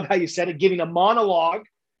 I love how you said it, giving a monologue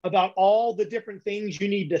about all the different things you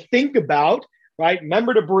need to think about, right?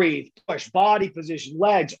 Remember to breathe, push, body position,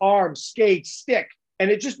 legs, arms, skate, stick. And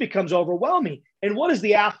it just becomes overwhelming. And what does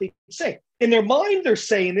the athlete say? In their mind, they're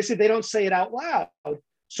saying this if they don't say it out loud.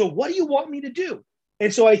 So what do you want me to do?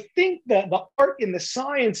 And so I think that the art in the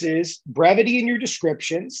science is brevity in your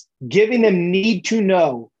descriptions, giving them need to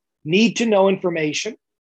know information,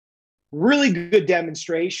 really good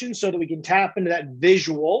demonstration so that we can tap into that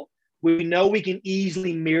visual. We know we can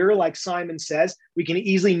easily mirror, like Simon says, we can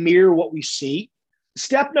easily mirror what we see.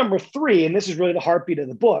 Step number 3, and this is really the heartbeat of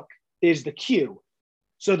the book, is the cue.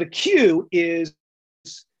 So the cue is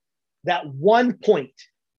that one point.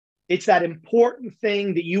 It's that important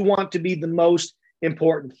thing that you want to be the most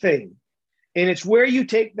important thing. And it's where you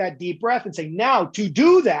take that deep breath and say, now to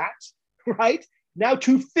do that, right? Now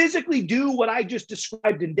to physically do what I just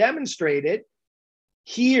described and demonstrated,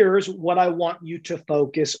 here's what I want you to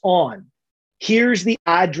focus on. Here's the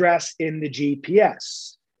address in the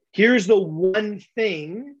GPS. Here's the one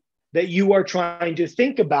thing that you are trying to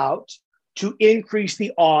think about to increase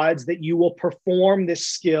the odds that you will perform this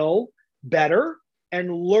skill better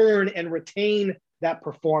and learn and retain that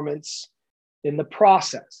performance in the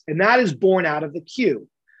process. And that is born out of the cue.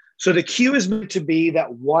 So the cue is meant to be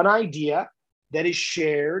that one idea that is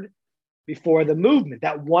shared before the movement,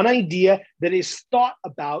 that one idea that is thought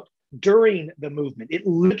about during the movement. It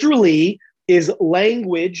literally is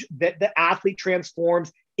language that the athlete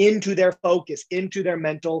transforms into their focus, into their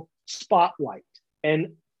mental spotlight.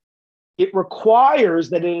 And it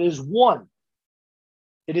requires that it is one.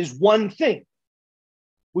 It is one thing.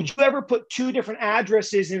 Would you ever put 2 different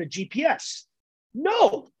addresses in a GPS?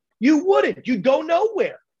 No, you wouldn't. You'd go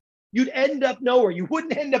nowhere. You'd end up nowhere. You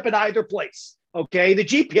wouldn't end up in either place. Okay. The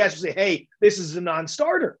GPS will say, hey, this is a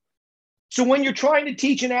non-starter. So when you're trying to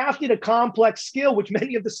teach an athlete a complex skill, which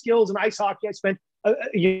many of the skills in ice hockey, I spent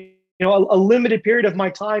a limited period of my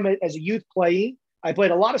time as a youth playing. I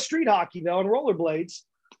played a lot of street hockey though, and rollerblades,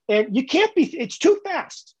 and you can't be, it's too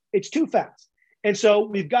fast. It's too fast. And so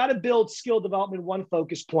we've got to build skill development one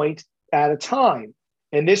focus point at a time.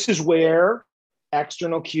 And this is where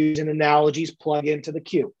external cues and analogies plug into the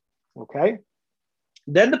cue. Okay.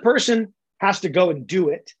 Then the person has to go and do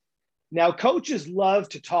it. Now, coaches love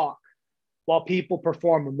to talk while people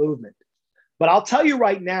perform a movement. But I'll tell you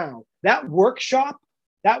right now, that workshop,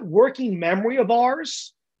 that working memory of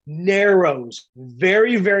ours narrows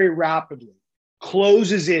very, very rapidly,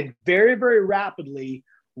 closes in very, very rapidly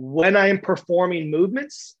when I am performing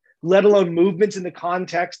movements, let alone movements in the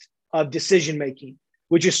context of decision-making,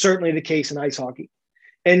 which is certainly the case in ice hockey.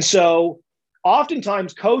 And so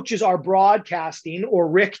oftentimes coaches are broadcasting, or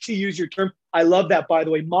Rick, to use your term, I love that, by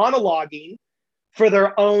the way, monologuing for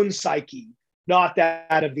their own psyche, not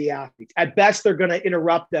that of the athletes. At best, they're going to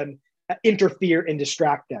interrupt them, interfere, and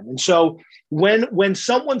distract them. And so when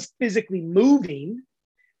someone's physically moving,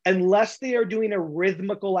 unless they are doing a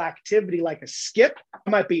rhythmical activity like a skip, it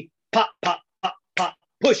might be pop, pop, pop, pop,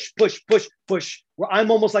 push, push, push, push, where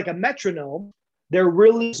I'm almost like a metronome, there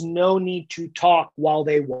really is no need to talk while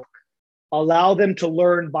they walk. Allow them to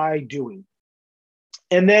learn by doing.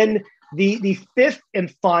 And then the fifth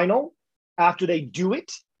and final, after they do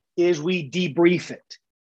it, is we debrief it.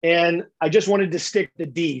 And I just wanted to stick the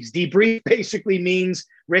D's. Debrief basically means,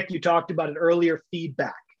 Rick, you talked about it earlier,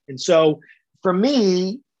 feedback. And so for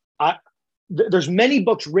me, there's many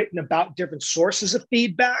books written about different sources of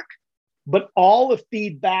feedback, but all of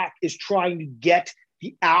feedback is trying to get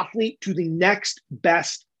the athlete to the next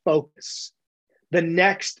best focus, the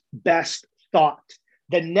next best thought,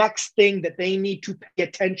 the next thing that they need to pay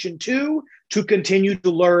attention to continue to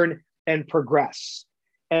learn and progress.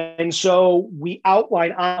 And so we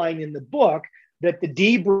outline in the book that the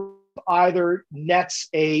debrief either nets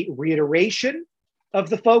a reiteration of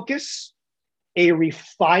the focus, a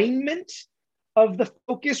refinement of the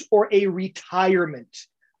focus, or a retirement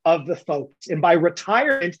of the focus. And by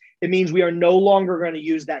retirement, it means we are no longer going to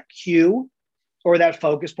use that cue or that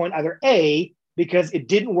focus point, either A, because it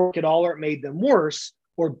didn't work at all or it made them worse,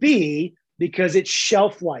 or B, because its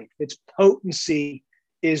shelf life, its potency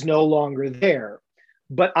is no longer there.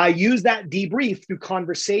 But I use that debrief through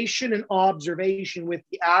conversation and observation with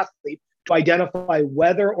the athlete to identify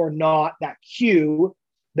whether or not that cue,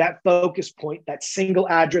 that focus point, that single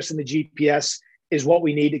address in the GPS is what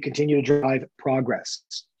we need to continue to drive progress.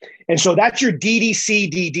 And so that's your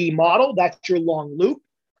DDCDD model. That's your long loop.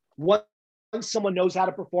 Once someone knows how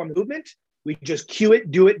to perform the movement, we just cue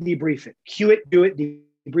it, do it, debrief it. Cue it, do it,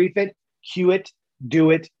 debrief it. Cue it,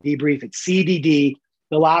 do it, debrief it. CDD,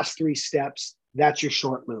 the last three steps, that's your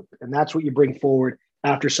short loop. And that's what you bring forward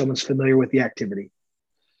after someone's familiar with the activity.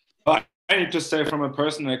 I need to say from a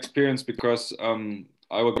personal experience, because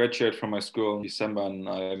I will graduate from my school in December,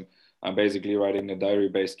 and I'm basically writing a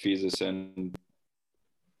diary-based thesis, and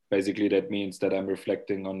basically that means that I'm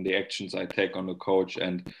reflecting on the actions I take on the coach.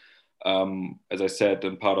 And as I said,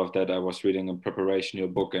 and part of that I was reading in preparation your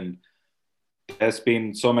book, and there's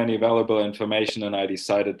been so many valuable information, and I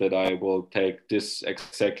decided that I will take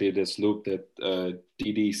exactly this loop, that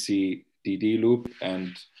DDCDD loop,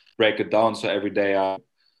 and break it down. So every day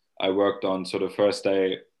I worked on, so the first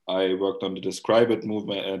day I worked on the describe it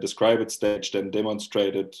movement, describe it stage, then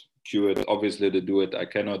demonstrate it, cue it, obviously to do it. I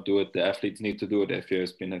cannot do it. The athletes need to do it. If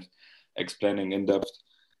has been explaining in depth.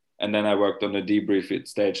 And then I worked on the debrief it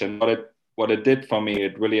stage. And what it did for me,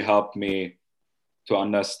 it really helped me to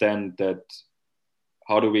understand that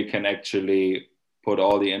how do we can actually put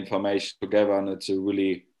all the information together. And it's a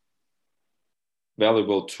really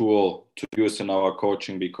valuable tool to use in our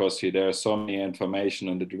coaching, because there's so many information,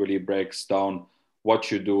 and it really breaks down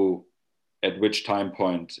what you do at which time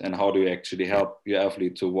point, and how do you actually help your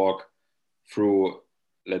athlete to walk through,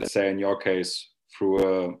 let's say in your case,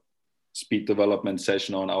 through a speed development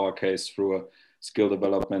session, or in our case, through a skill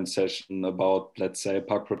development session about, let's say,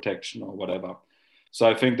 puck protection or whatever. So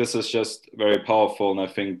I think this is just very powerful. And I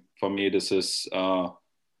think for me, this is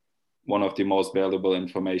one of the most valuable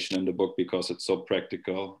information in the book, because it's so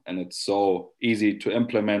practical and it's so easy to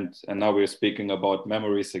implement. And now we're speaking about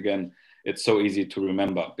memories again. It's so easy to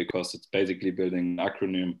remember, because it's basically building an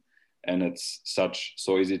acronym, and it's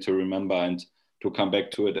so easy to remember and to come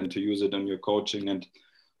back to it and to use it in your coaching. And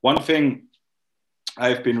one thing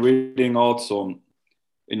I've been reading also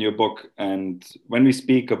in your book, and when we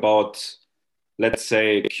speak about, let's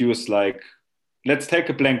say, cues like, let's take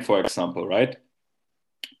a blank, for example, right?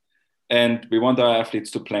 and we want our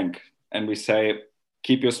athletes to plank, and we say,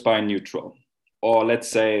 keep your spine neutral. Or let's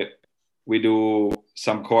say we do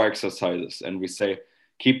some core exercises and we say,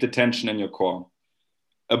 keep the tension in your core.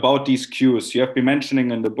 About these cues, you have been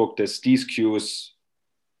mentioning in the book that these cues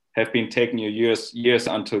have been taking you years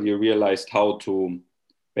until you realized how to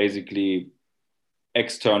basically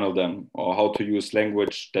external them, or how to use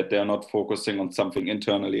language that they're not focusing on something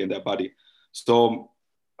internally in their body. So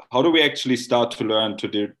how do we actually start to learn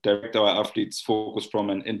to direct our athletes' focus from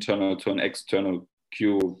an internal to an external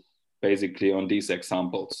cue, basically on these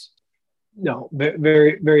examples? No,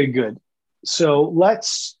 very, very good. So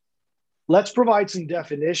let's provide some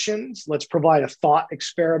definitions. Let's provide a thought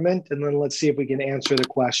experiment, and then let's see if we can answer the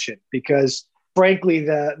question. Because frankly,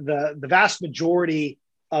 the vast majority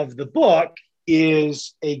of the book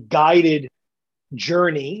is a guided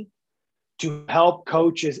journey to help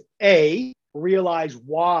coaches, A, realize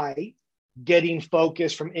why getting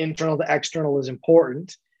focus from internal to external is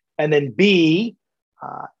important, and then B,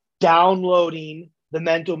 downloading the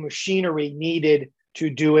mental machinery needed to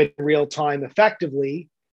do it in real time effectively,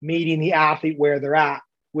 meeting the athlete where they're at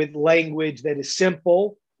with language that is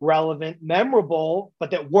simple, relevant, memorable,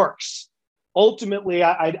 but that works. Ultimately,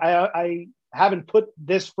 I haven't put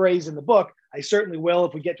this phrase in the book. I certainly will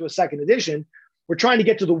if we get to a second edition. We're trying to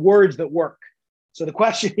get to the words that work. So the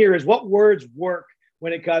question here is, what words work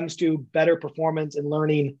when it comes to better performance and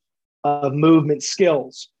learning of movement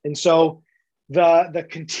skills? And so the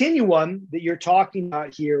continuum that you're talking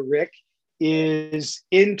about here, Rick, is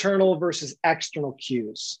internal versus external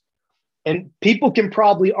cues. And people can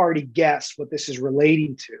probably already guess what this is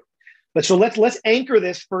relating to. But so let's anchor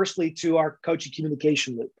this firstly to our coaching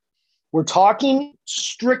communication loop. We're talking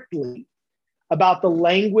strictly about the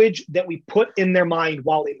language that we put in their mind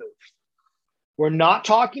while they move. We're not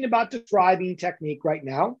talking about describing technique right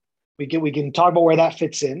now. We can talk about where that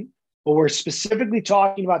fits in, but we're specifically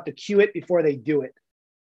talking about the cue it before they do it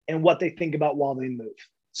and what they think about while they move.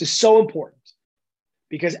 This is so important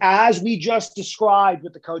because as we just described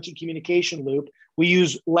with the coaching communication loop, we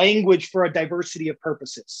use language for a diversity of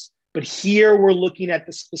purposes. But here we're looking at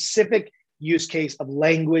the specific use case of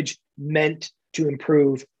language meant to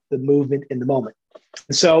improve the movement in the moment.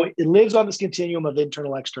 And so it lives on this continuum of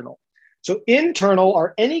internal, external. So internal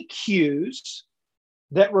are any cues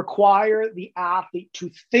that require the athlete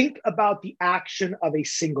to think about the action of a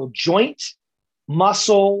single joint,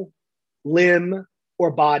 muscle, limb,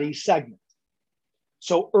 or body segment.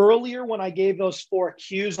 So earlier when I gave those 4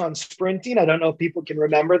 cues on sprinting, I don't know if people can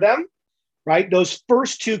remember them, right? Those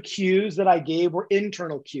first 2 cues that I gave were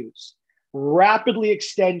internal cues. Rapidly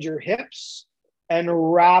extend your hips and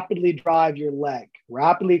rapidly drive your leg.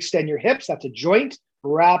 Rapidly extend your hips, that's a joint.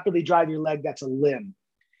 Rapidly drive your leg, that's a limb.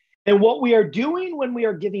 And what we are doing when we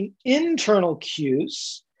are giving internal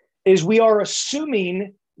cues is we are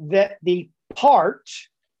assuming that the part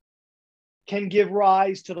can give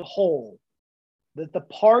rise to the whole, that the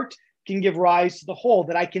part can give rise to the whole,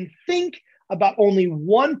 that I can think about only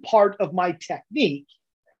one part of my technique,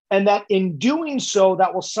 and that in doing so,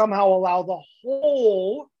 that will somehow allow the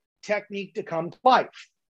whole technique to come to life.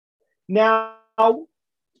 Now,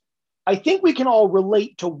 I think we can all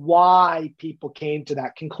relate to why people came to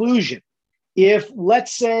that conclusion. If,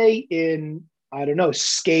 let's say in, I don't know,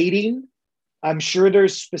 skating, I'm sure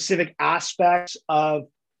there's specific aspects of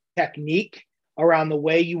technique around the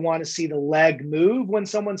way you want to see the leg move when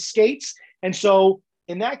someone skates. And so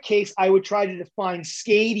in that case, I would try to define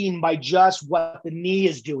skating by just what the knee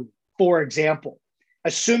is doing, for example,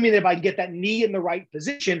 assuming that if I can get that knee in the right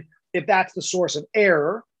position, if that's the source of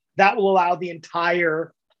error, that will allow the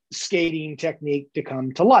entire skating technique to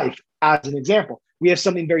come to life. As an example, we have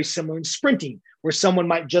something very similar in sprinting, where someone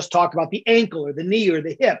might just talk about the ankle or the knee or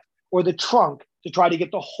the hip or the trunk to try to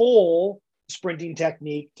get the whole sprinting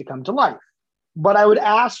technique to come to life. But I would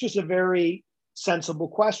ask just a very sensible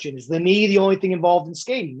question. Is the knee the only thing involved in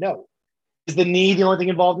skating? No. Is the knee the only thing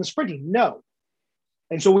involved in sprinting? No.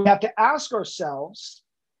 And so we have to ask ourselves,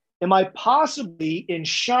 am I possibly, in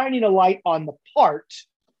shining a light on the part,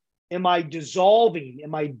 am I dissolving,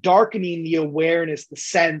 am I darkening the awareness, the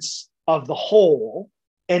sense of the whole?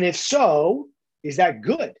 And if so, is that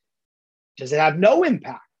good? Does it have no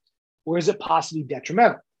impact? Or is it possibly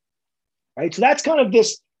detrimental? Right? So that's kind of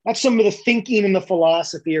that's some of the thinking and the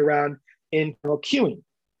philosophy around internal cueing.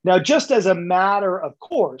 Now, just as a matter of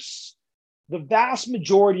course, the vast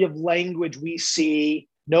majority of language we see,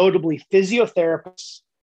 notably physiotherapists,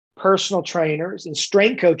 personal trainers, and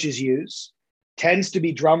strength coaches use, tends to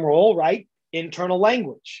be, drum roll, right? Internal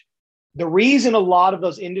language. The reason a lot of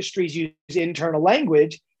those industries use internal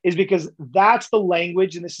language is because that's the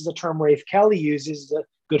language, and this is a term Rafe Kelly uses, a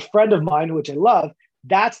good friend of mine, which I love,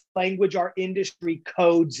 that's language our industry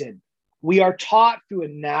codes in. We are taught through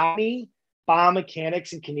anatomy,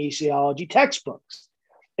 biomechanics, and kinesiology textbooks.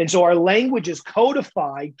 And so our language is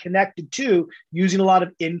codified, connected to using a lot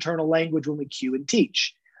of internal language when we cue and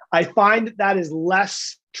teach. I find that that is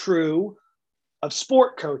less true of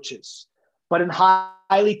sport coaches. But in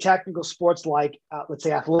highly technical sports like, let's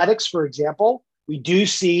say, athletics, for example, we do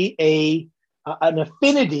see an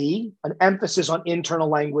affinity, an emphasis on internal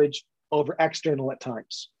language over external at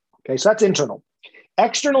times. Okay, so that's internal.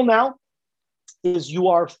 External now is you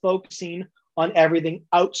are focusing on everything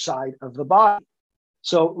outside of the body.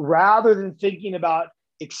 So rather than thinking about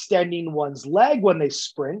extending one's leg when they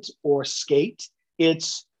sprint or skate,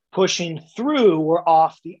 it's pushing through or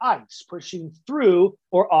off the ice, pushing through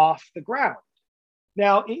or off the ground.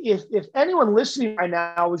 Now, if anyone listening right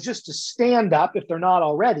now was just to stand up, if they're not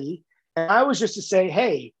already, and I was just to say,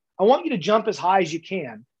 hey, I want you to jump as high as you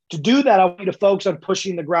can. To do that, I want you to focus on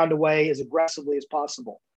pushing the ground away as aggressively as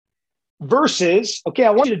possible. Versus, okay,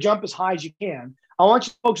 I want you to jump as high as you can. I want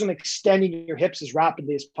you to focus on extending your hips as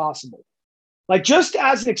rapidly as possible. Like, just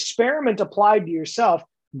as an experiment applied to yourself,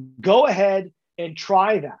 go ahead and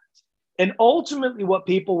try that. And ultimately, what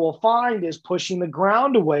people will find is pushing the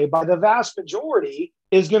ground away by the vast majority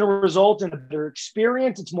is going to result in a better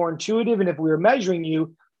experience. It's more intuitive. And if we were measuring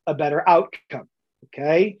you, a better outcome.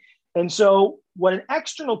 Okay. And so what an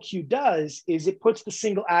external cue does is it puts the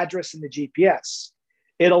single address in the GPS.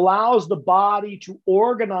 It allows the body to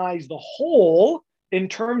organize the whole in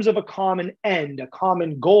terms of a common end, a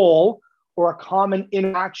common goal, or a common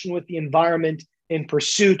interaction with the environment in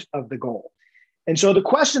pursuit of the goal. And so the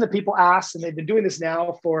question that people ask, and they've been doing this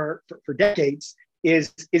now for decades,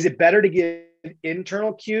 is it better to give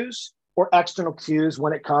internal cues or external cues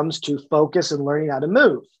when it comes to focus and learning how to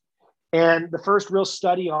move? And the first real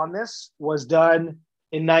study on this was done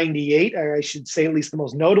in 98, or I should say at least the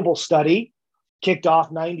most notable study, kicked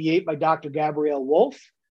off 98 by Dr. Gabrielle Wolf.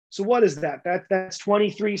 So what is that? That's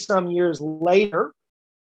 23 some years later.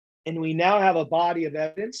 And we now have a body of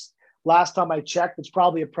evidence. Last time I checked, it's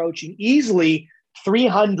probably approaching easily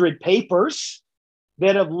 300 papers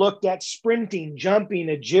that have looked at sprinting, jumping,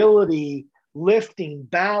 agility, lifting,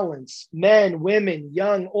 balance, men, women,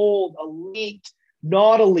 young, old, elite,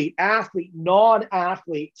 not elite, athlete,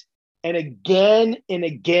 non-athlete, and again and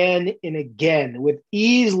again and again, with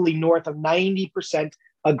easily north of 90%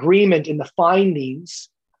 agreement in the findings,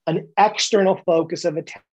 an external focus of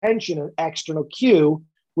attention, an external cue,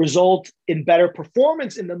 result in better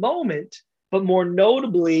performance in the moment, but more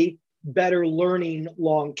notably, better learning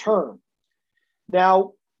long-term.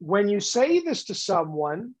 Now, when you say this to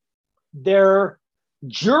someone, their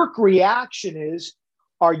jerk reaction is,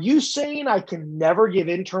 are you saying I can never give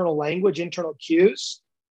internal language, internal cues?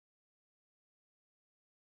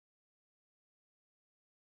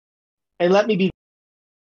 And let me be,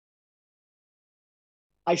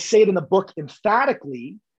 I say it in the book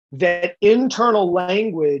emphatically, that internal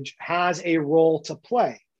language has a role to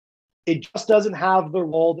play. It just doesn't have the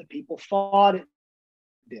role that people thought it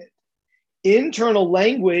did. Internal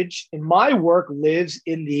language in my work lives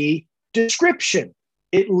in the description.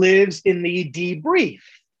 It lives in the debrief.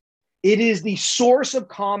 It is the source of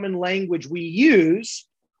common language we use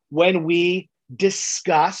when we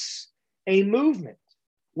discuss a movement,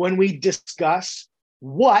 when we discuss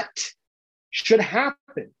what should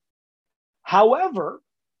happen. However,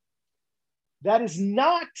 that is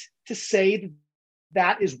not to say that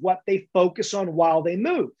that is what they focus on while they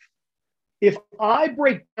move. If I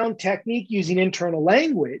break down technique using internal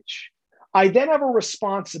language, I then have a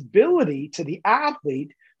responsibility to the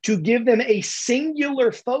athlete to give them a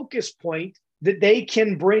singular focus point that they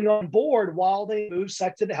can bring on board while they move,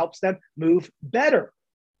 such that it helps them move better.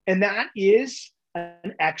 And that is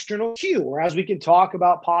an external cue, or as we can talk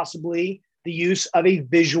about possibly the use of a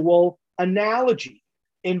visual analogy.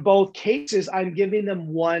 In both cases, I'm giving them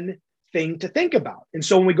one thing to think about. And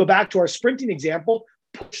so when we go back to our sprinting example,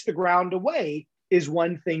 push the ground away is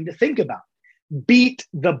one thing to think about. Beat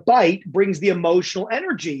the bite brings the emotional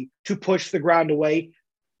energy to push the ground away.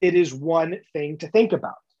 It is one thing to think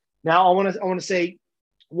about. Now, I want to say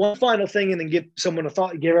one final thing and then give everyone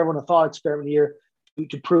a thought experiment here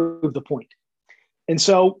to prove the point. And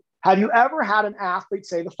so, have you ever had an athlete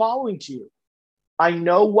say the following to you? I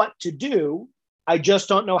know what to do, I just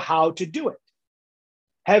don't know how to do it.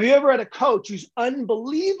 Have you ever had a coach who's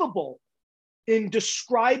unbelievable in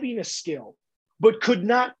describing a skill, but could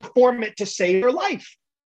not perform it to save their life?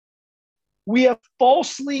 We have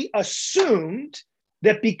falsely assumed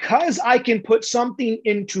that because I can put something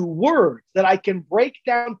into words, that I can break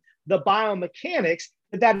down the biomechanics,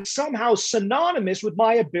 that is somehow synonymous with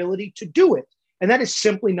my ability to do it. And that is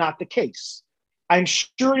simply not the case. I'm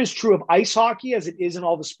sure it is true of ice hockey as it is in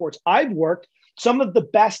all the sports I've worked. Some of the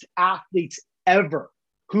best athletes ever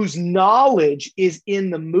whose knowledge is in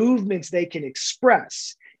the movements they can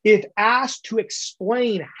express, if asked to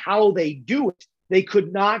explain how they do it, they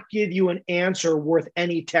could not give you an answer worth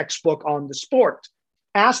any textbook on the sport.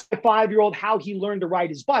 Ask a 5-year-old how he learned to ride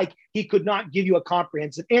his bike, he could not give you a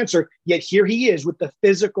comprehensive answer, yet here he is with the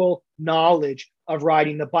physical knowledge of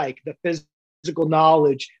riding the bike, the physical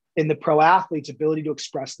knowledge in the pro athlete's ability to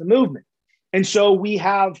express the movement. And so we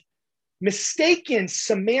have mistaken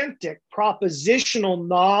semantic propositional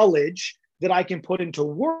knowledge that I can put into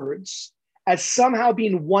words as somehow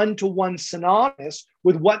being one-to-one synonymous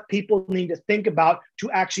with what people need to think about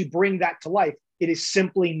to actually bring that to life. It is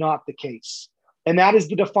simply not the case. And that is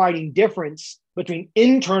the defining difference between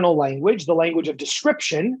internal language, the language of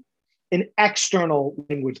description, and external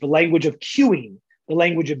language, the language of cueing, the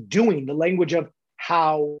language of doing, the language of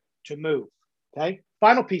how to move. Okay.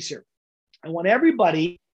 Final piece here. I want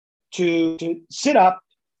everybody to sit up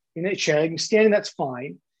in a chair. You can stand, that's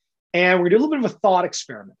fine. And we're going to do a little bit of a thought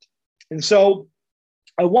experiment. And so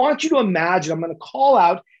I want you to imagine, I'm going to call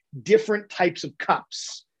out different types of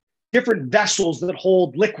cups, different vessels that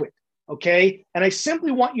hold liquid. Okay. And I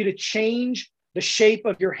simply want you to change the shape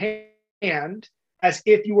of your hand as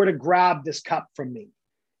if you were to grab this cup from me.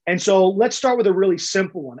 And so let's start with a really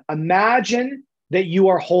simple one. Imagine that you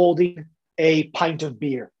are holding a pint of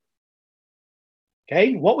beer.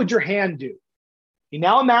 Okay. What would your hand do? You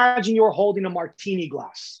now imagine you're holding a martini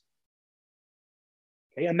glass.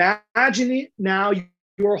 Okay. Imagine it now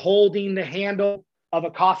you're holding the handle of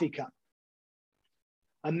a coffee cup.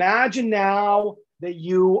 Imagine now that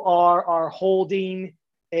you are holding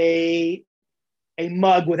a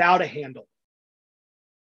mug without a handle.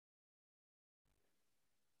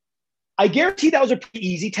 I guarantee that was a pretty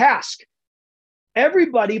easy task.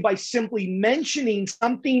 Everybody, by simply mentioning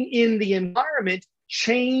something in the environment,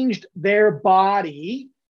 changed their body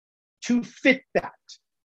to fit that,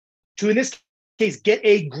 to, in this case, get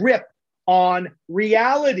a grip on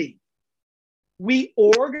reality. We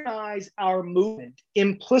organize our movement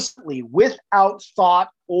implicitly without thought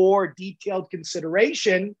or detailed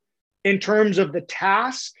consideration in terms of the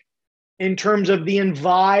task, in terms of the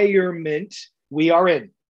environment we are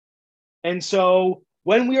in. And so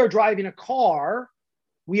when we are driving a car,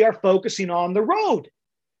 we are focusing on the road,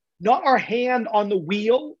 not our hand on the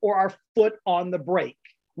wheel or our foot on the brake.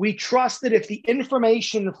 We trust that if the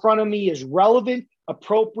information in front of me is relevant,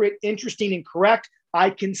 appropriate, interesting, and correct, I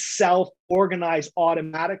can self-organize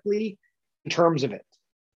automatically in terms of it.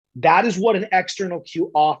 That is what an external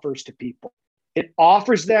cue offers to people. It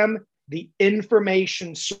offers them the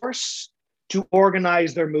information source to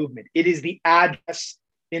organize their movement. It is the address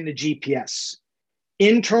in the GPS.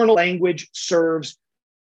 Internal language serves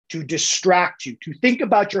to distract you, to think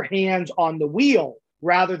about your hands on the wheel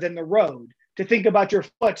rather than the road, to think about your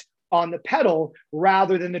foot on the pedal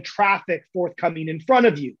rather than the traffic forthcoming in front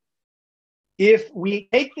of you. If we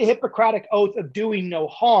take the Hippocratic oath of doing no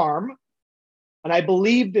harm, and I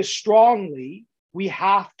believe this strongly, we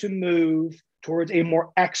have to move towards a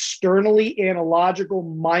more externally analogical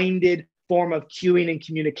minded form of cueing and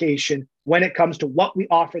communication when it comes to what we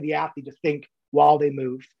offer the athlete to think while they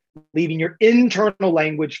move, leaving your internal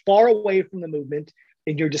language far away from the movement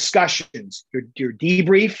in your discussions, your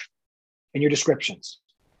debrief, and your descriptions.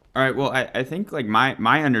 All right. Well, I think like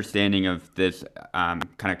my understanding of this kind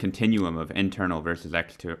of continuum of internal versus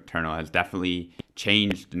external has definitely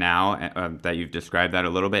changed now that you've described that a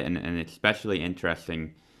little bit, and it's especially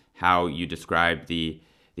interesting how you describe the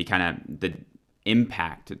kind of the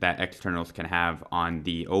impact that externals can have on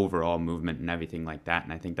the overall movement and everything like that.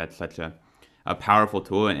 And I think that's such a powerful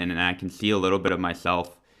tool, and I can see a little bit of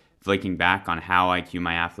myself looking back on how I cue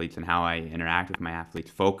my athletes and how I interact with my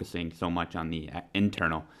athletes, focusing so much on the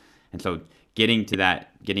internal. And so getting to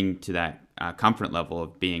that comfort level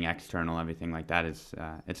of being external, everything like that is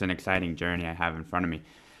it's an exciting journey I have in front of me.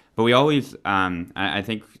 But we always, I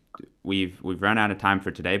think we've run out of time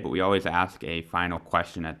for today, but we always ask a final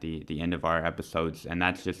question at the end of our episodes, and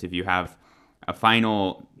that's just if you have a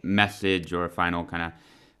final message or a final kind of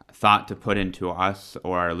thought to put into us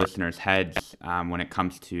or our listeners' heads when it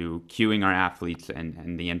comes to cueing our athletes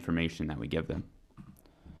and the information that we give them.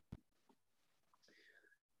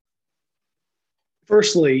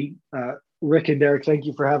 Firstly, Rick and Derek, thank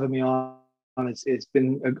you for having me on. It's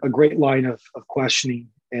been a great line of questioning,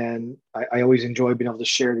 and I always enjoy being able to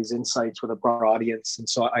share these insights with a broader audience. And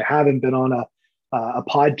so I haven't been on a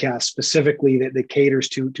podcast specifically that caters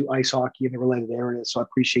to ice hockey and the related areas. So I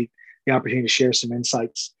appreciate the opportunity to share some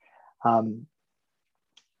insights.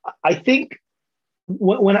 I think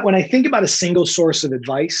when I think about a single source of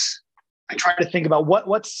advice, I try to think about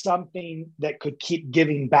what's something that could keep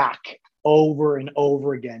giving back over and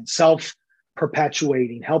over again,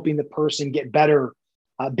 self-perpetuating, helping the person get better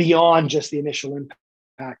beyond just the initial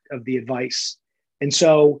impact of the advice. And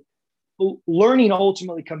so learning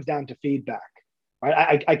ultimately comes down to feedback.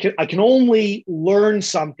 Right? I can only learn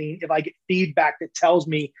something if I get feedback that tells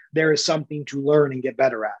me there is something to learn and get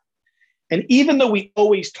better at. And even though we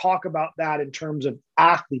always talk about that in terms of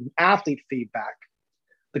athlete feedback,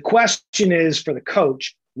 the question is for the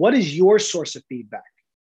coach, what is your source of feedback?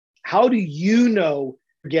 How do you know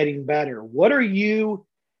you're getting better? What are you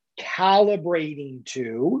calibrating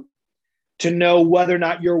to know whether or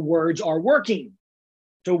not your words are working,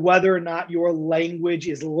 to whether or not your language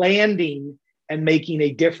is landing and making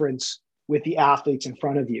a difference with the athletes in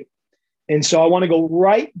front of you? And so I want to go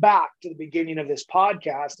right back to the beginning of this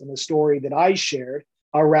podcast and the story that I shared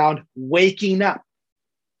around waking up.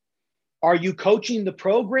 Are you coaching the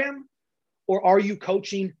program or are you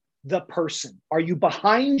coaching the person? Are you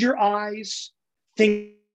behind your eyes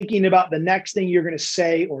thinking about the next thing you're going to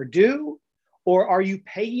say or do? Or are you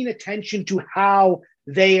paying attention to how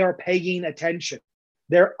they are paying attention,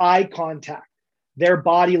 their eye contact, their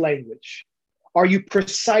body language? Are you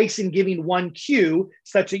precise in giving one cue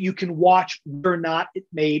such that you can watch whether or not it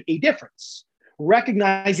made a difference?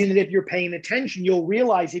 Recognizing that if you're paying attention, you'll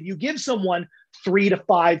realize if you give someone 3 to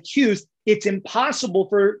 5 cues, it's impossible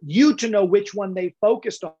for you to know which one they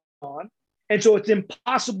focused on. And so it's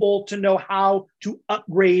impossible to know how to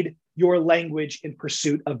upgrade your language in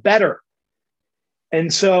pursuit of better.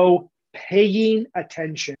 And so paying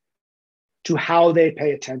attention to how they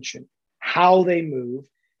pay attention, how they move,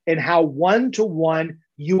 and how one-to-one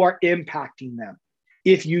you are impacting them.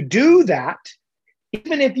 If you do that,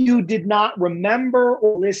 even if you did not remember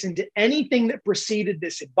or listen to anything that preceded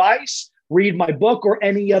this advice, read my book or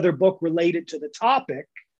any other book related to the topic,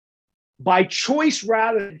 by choice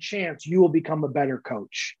rather than chance, you will become a better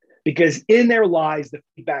coach, because in there lies the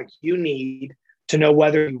feedback you need to know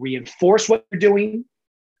whether you reinforce what you're doing,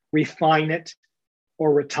 refine it,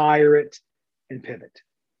 or retire it and pivot.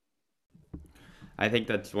 I think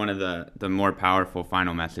that's one of the more powerful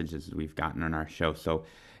final messages we've gotten on our show. So,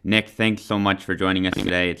 Nick, thanks so much for joining us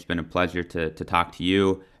today. It's been a pleasure to talk to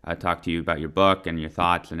you about your book and your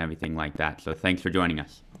thoughts and everything like that. So thanks for joining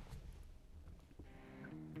us.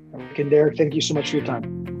 Rick and Derek, thank you so much for your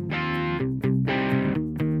time.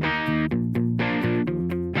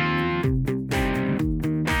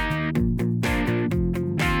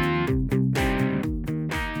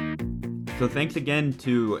 So thanks again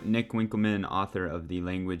to Nick Winkelman, author of The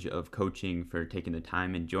Language of Coaching, for taking the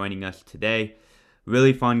time and joining us today.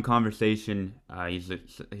 Really fun conversation. He's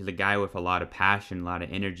a guy with a lot of passion, a lot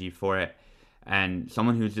of energy for it, and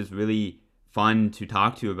someone who's just really fun to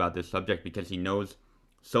talk to about this subject because he knows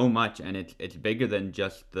so much, and it's bigger than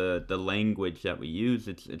just the language that we use.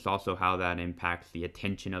 It's also how that impacts the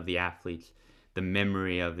attention of the athletes, the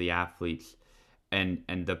memory of the athletes, and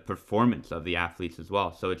the performance of the athletes as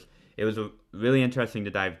well. So it was really interesting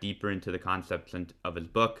to dive deeper into the concepts of his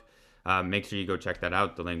book. Make sure you go check that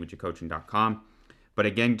out, thelanguageofcoaching.com. But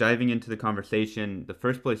again, diving into the conversation, the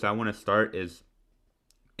first place I want to start is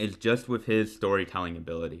just with his storytelling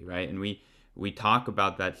ability, right? And we talk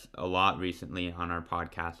about that a lot recently on our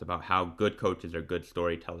podcast about how good coaches are good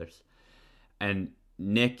storytellers. And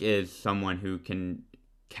Nick is someone who can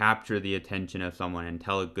capture the attention of someone and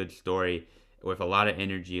tell a good story with a lot of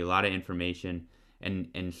energy, a lot of information, and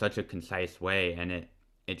in such a concise way. And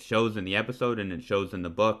it shows in the episode and it shows in the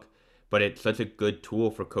book, but it's such a good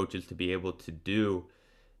tool for coaches to be able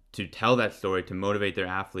to tell that story, to motivate their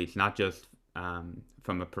athletes, not just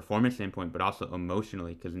from a performance standpoint, but also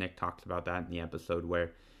emotionally, because Nick talks about that in the episode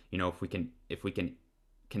where, if we can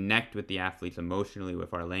connect with the athletes emotionally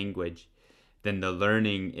with our language, then the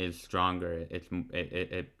learning is stronger.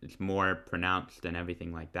 It's more pronounced and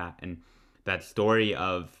everything like that. And that story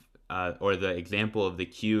of or the example of the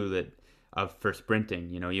cue for sprinting,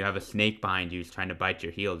 you have a snake behind you who's trying to bite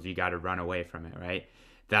your heels. You got to run away from it, right?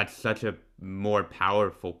 That's such a more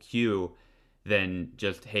powerful cue than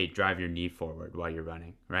just, hey, drive your knee forward while you're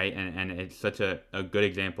running, right? And it's such a good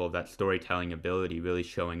example of that storytelling ability really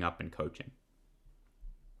showing up in coaching.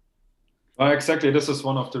 Exactly. This is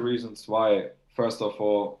one of the reasons why, first of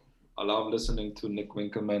all, I love listening to Nick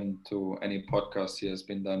Winkelman, to any podcast he has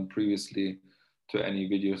been done previously, to any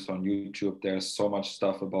videos on YouTube. There's so much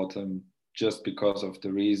stuff about him just because of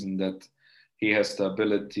the reason that he has the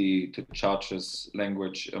ability to charge his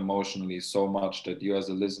language emotionally so much that you as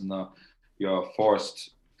a listener, you are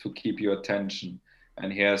forced to keep your attention,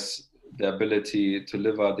 and he has the ability to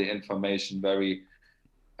deliver the information very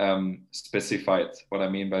specified. What I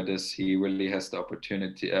mean by this, he really has the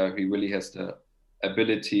opportunity, he really has the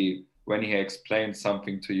ability, when he explains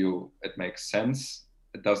something to you, it makes sense.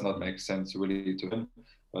 It does not make sense really to him,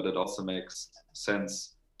 but it also makes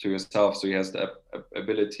sense to yourself. So he has the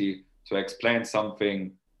ability to explain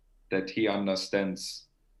something that he understands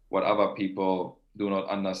what other people do not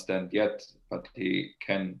understand yet, but he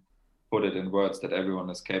can put it in words that everyone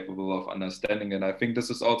is capable of understanding. And I think this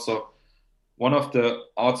is also one of the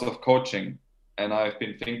arts of coaching. And I've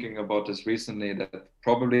been thinking about this recently, that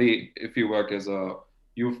probably if you work as a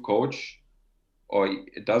youth coach, or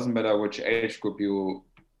it doesn't matter which age group you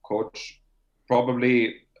coach,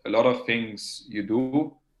 probably a lot of things you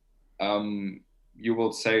do, you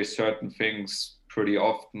will say certain things pretty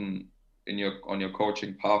often on your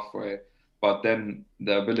coaching pathway, but then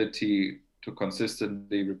the ability to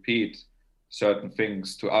consistently repeat certain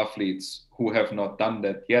things to athletes who have not done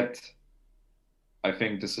that yet, I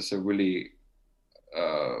think this is a really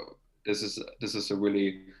this is a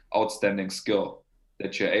really outstanding skill,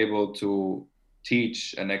 that you're able to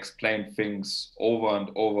teach and explain things over and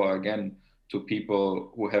over again to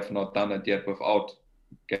people who have not done it yet, without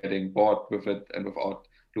getting bored with it and without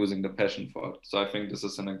losing the passion for it. So I think this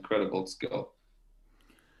is an incredible skill.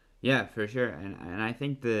 Yeah, for sure. And I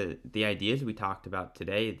think the ideas we talked about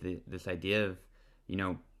today, this idea of, you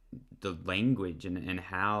know, the language and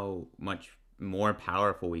how much more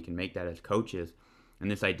powerful we can make that as coaches, and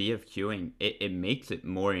this idea of cueing, it makes it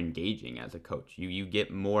more engaging as a coach. You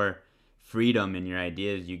get more freedom in your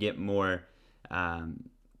ideas. You get more kind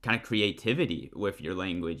of creativity with your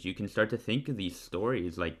language. You can start to think of these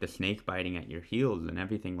stories like the snake biting at your heels and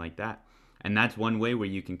everything like that. And that's one way where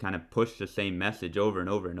you can kind of push the same message over and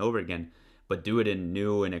over and over again, but do it in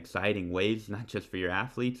new and exciting ways, not just for your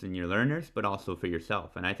athletes and your learners, but also for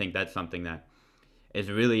yourself. And I think that's something that is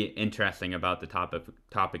really interesting about the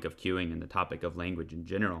topic of cueing and the topic of language in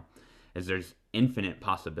general, is there's infinite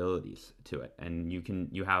possibilities to it, and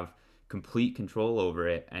you have complete control over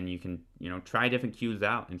it, and you can, you know, try different cues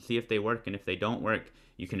out and see if they work, and if they don't work,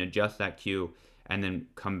 you can adjust that cue and then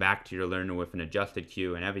come back to your learner with an adjusted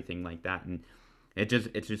cue and everything like that. And it's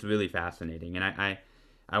just really fascinating. And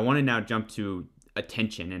I want to now jump to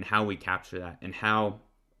attention and how we capture that, and how,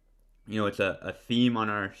 you know, it's a theme on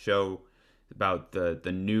our show about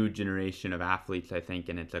the new generation of athletes, I think,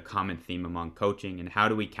 and it's a common theme among coaching, and how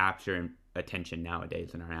do we capture attention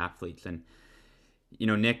nowadays in our athletes. And, you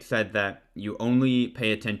know, Nick said that you only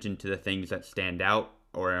pay attention to the things that stand out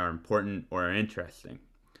or are important or are interesting.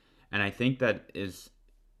 And I think that is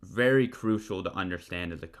very crucial to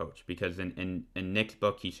understand as a coach, because in Nick's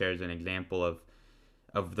book, he shares an example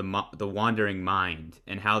of the wandering mind,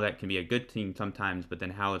 and how that can be a good thing sometimes, but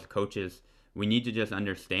then how as coaches, we need to just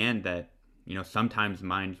understand that, you know, sometimes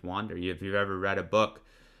minds wander. If you've ever read a book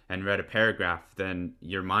and read a paragraph, then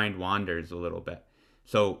your mind wanders a little bit.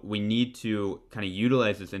 So we need to kind of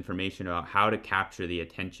utilize this information about how to capture the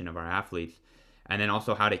attention of our athletes, and then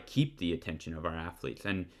also how to keep the attention of our athletes,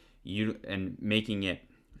 and making it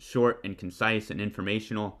short and concise and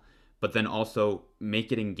informational, but then also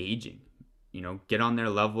make it engaging. You know, get on their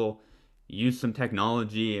level, use some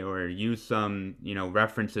technology, or use some, you know,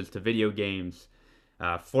 references to video games,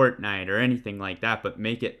 Fortnite or anything like that, but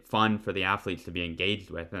make it fun for the athletes to be engaged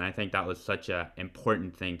with. And I think that was such an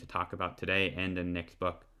important thing to talk about today and in Nick's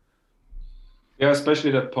book. Yeah, especially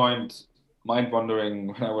that point, mind wandering.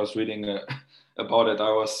 When I was reading about it,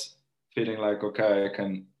 I was feeling like, okay, I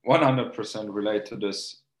can 100% relate to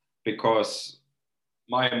this, because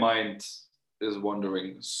my mind is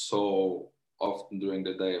wandering so often during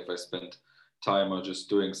the day. If I spend time or just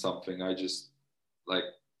doing something, I just like,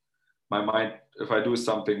 my mind, if I do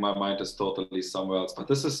something, my mind is totally somewhere else. But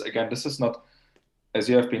this is not, as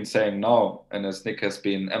you have been saying now, and as Nick has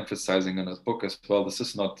been emphasizing in his book as well, this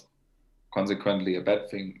is not consequently a bad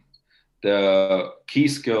thing. The key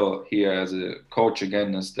skill here as a coach,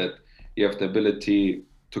 again, is that you have the ability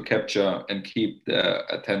to capture and keep their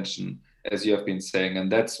attention, as you have been saying.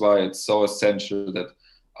 And that's why it's so essential that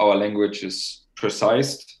our language is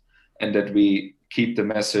precise, and that we keep the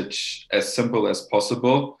message as simple as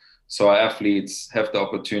possible, so our athletes have the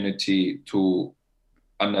opportunity to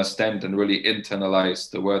understand and really internalize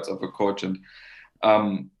the words of a coach. And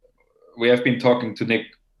we have been talking to Nick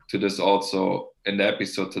to this also in the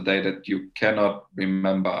episode today, that you cannot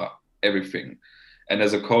remember everything. And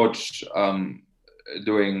as a coach,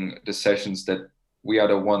 doing the sessions, that we are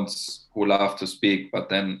the ones who love to speak, but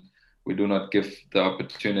then we do not give the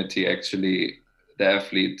opportunity, actually, the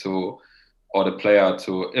athlete to, or the player,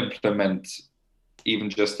 to implement even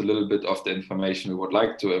just a little bit of the information we would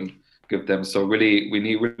like to give them. So really,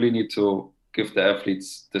 we really need to give the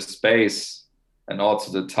athletes the space and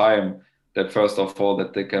also the time that first of all,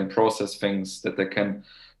 that they can process things, that they can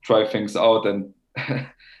try things out, and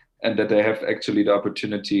and that they have actually the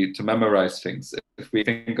opportunity to memorize things. If we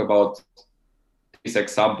think about these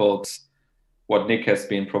examples, what Nick has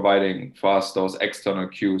been providing for us, those external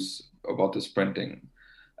cues about the sprinting,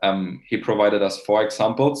 he provided us 4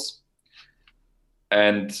 examples.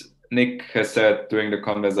 And Nick has said during the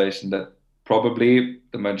conversation that probably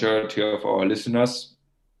the majority of our listeners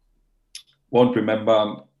won't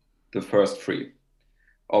remember the first 3,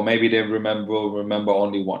 or maybe they will remember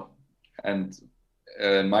only 1. And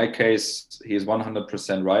in my case, he's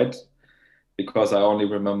 100% right, because I only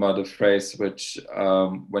remember the phrase which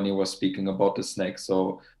when he was speaking about the snake.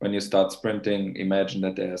 So when you start sprinting, imagine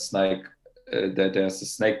that there's a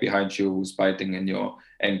snake behind you who's biting in your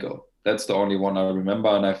ankle. That's the only one I remember.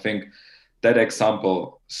 And I think that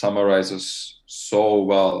example summarizes so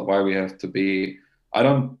well why we have to be, I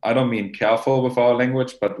don't mean careful with our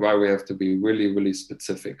language, but why we have to be really, really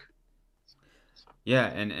specific. Yeah,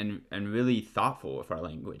 and really thoughtful with our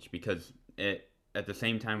language, because at the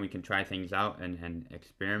same time we can try things out and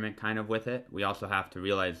experiment kind of with it, we also have to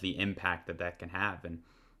realize the impact that can have,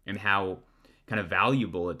 and how kind of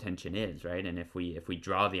valuable attention is, right? And if we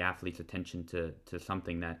draw the athlete's attention to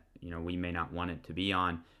something that, you know, we may not want it to be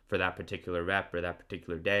on for that particular rep or that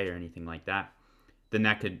particular day or anything like that, then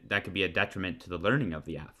that could be a detriment to the learning of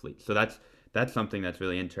the athlete. So that's something that's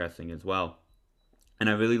really interesting as well. And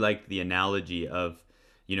I really like the analogy of,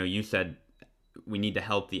 you know, you said we need to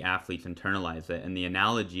help the athletes internalize it, and the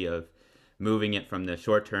analogy of moving it from the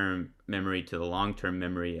short-term memory to the long-term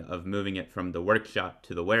memory, of moving it from the workshop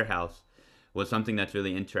to the warehouse, was something that's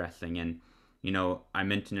really interesting. And, you know, I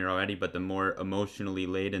mentioned it already, but the more emotionally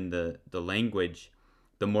laden the language,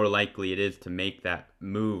 the more likely it is to make that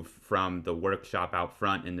move from the workshop out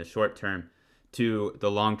front in the short term to the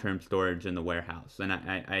long-term storage in the warehouse. And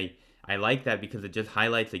I like that, because it just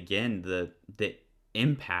highlights again the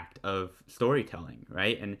impact of storytelling,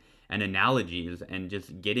 right? And analogies, and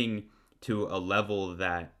just getting to a level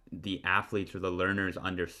that the athletes or the learners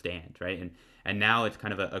understand, right? And now it's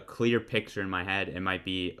kind of a clear picture in my head. It might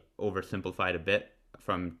be oversimplified a bit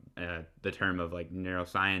from the term of like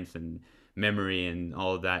neuroscience and memory and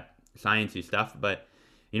all of that sciencey stuff, but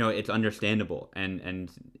you know, it's understandable, and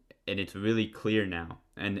it's really clear now.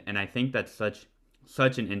 And I think that's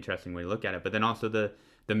such an interesting way to look at it. But then also the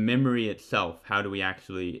memory itself, how do we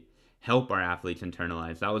actually help our athletes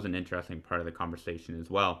internalize? That was an interesting part of the conversation as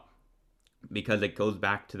well, because it goes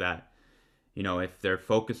back to that, you know, if they're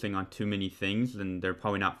focusing on too many things, then they're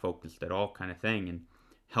probably not focused at all, kind of thing. And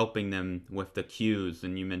helping them with the cues,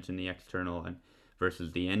 and you mentioned the external and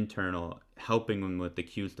versus the internal, helping them with the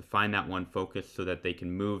cues to find that one focus so that they can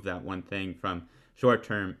move that one thing from short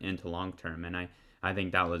term into long term. And I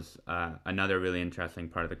think that was another really interesting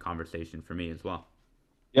part of the conversation for me as well.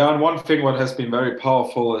 Yeah, and one thing what has been very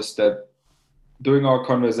powerful is that during our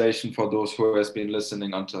conversation, for those who has been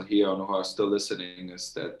listening until here and who are still listening,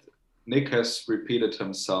 is that Nick has repeated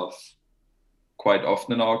himself quite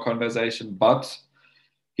often in our conversation, but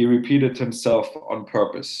he repeated himself on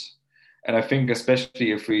purpose. And I think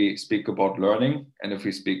especially if we speak about learning and if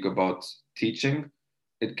we speak about teaching,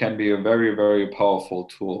 it can be a very, very powerful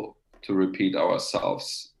tool to repeat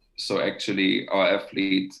ourselves. So actually our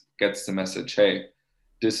athlete gets the message, hey,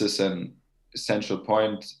 this is an essential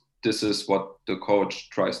point. This is what the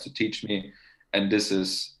coach tries to teach me. And this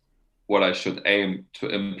is what I should aim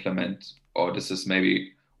to implement. Or this is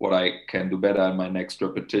maybe what I can do better in my next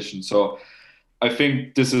repetition. So I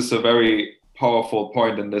think this is a very powerful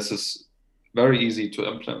point, and this is very easy to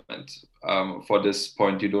implement. For this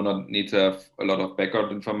point, you do not need to have a lot of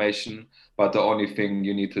background information, but the only thing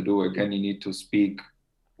you need to do, again, you need to speak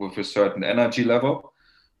with a certain energy level,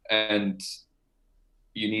 and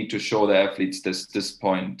you need to show the athletes this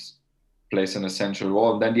point plays an essential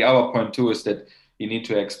role. And then the other point too is that you need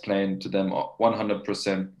to explain to them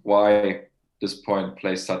 100% why this point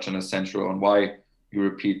plays such an essential role and why you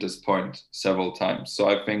repeat this point several times. So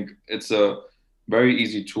I think it's a very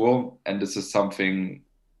easy tool, and this is something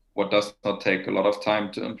what does not take a lot of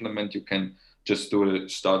time to implement. You can just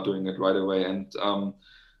start doing it right away. And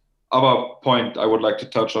other point I would like to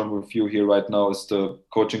touch on with you here right now is the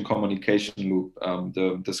coaching communication loop,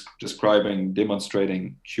 the describing,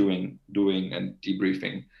 demonstrating, cueing, doing, and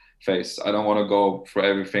debriefing phase. I don't want to go for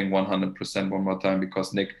everything 100% one more time,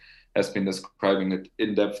 because Nick has been describing it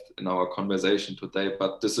in depth in our conversation today,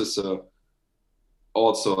 but this is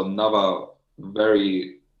also another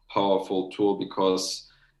very powerful tool, because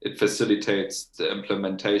it facilitates the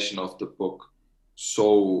implementation of the book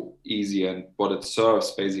so easy. And what it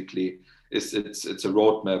serves basically is it's a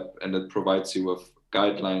roadmap, and it provides you with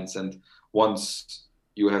guidelines. And once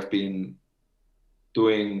you have been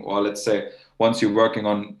doing, or let's say once you're working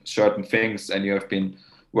on certain things and you have been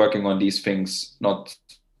working on these things, not,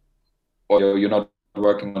 or you're not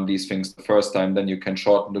working on these things the first time, then you can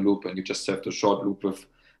shorten the loop, and you just have to short loop with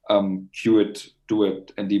cue it, do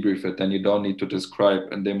it, and debrief it. Then you don't need to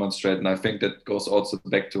describe and demonstrate. And I think that goes also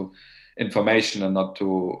back to information, and not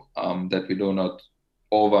to that we do not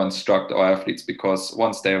over instruct our athletes, because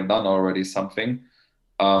once they have done already something,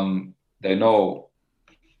 they know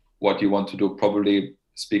what you want to do. Probably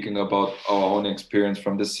speaking about our own experience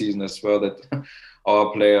from this season as well, that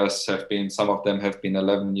our players have been, some of them have been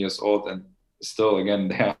 11 years old, and still, again,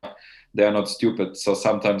 they're not stupid. So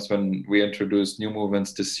sometimes when we introduce new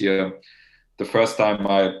movements this year, the first time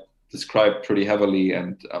I described pretty heavily,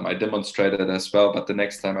 and I demonstrated as well. But the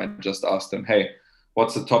next time I just asked them, hey,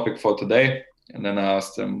 what's the topic for today? And then I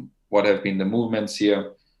asked them, what have been the movements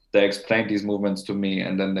here? They explained these movements to me,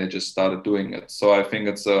 and then they just started doing it. So I think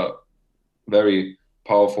it's a very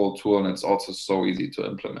powerful tool, and it's also so easy to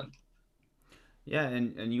implement. Yeah,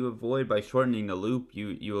 and you avoid, by shortening the loop,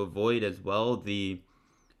 you avoid as well the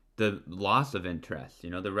loss of interest,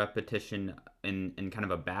 the repetition in kind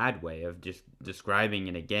of a bad way of just describing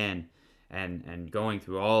it again and going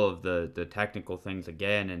through all of the technical things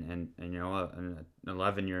again, and an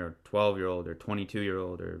 11-year, 12-year-old or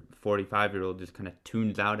 22-year-old or 45-year-old just kind of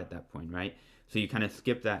tunes out at that point, right? So you kind of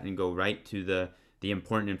skip that and go right to the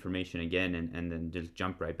important information again, and then just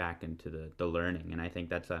jump right back into the learning. And I think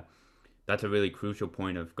that's a really crucial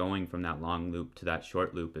point of going from that long loop to that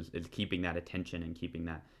short loop, is keeping that attention and keeping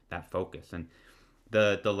that focus. And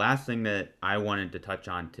the last thing that I wanted to touch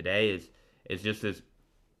on today is just this.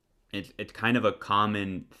 It's kind of a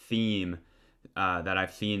common theme that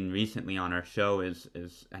I've seen recently on our show is,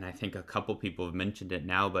 and I think a couple people have mentioned it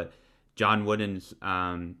now, but John Wooden's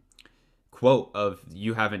quote of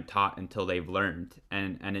 "You haven't taught until they've learned,"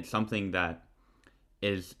 and it's something that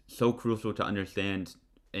is so crucial to understand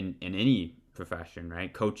in any profession,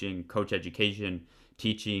 right? Coaching, coach education,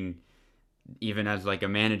 teaching, even as like a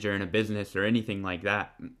manager in a business or anything like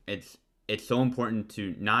that. It's so important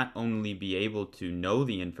to not only be able to know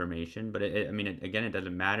the information, but again, it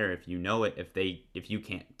doesn't matter if you know it if you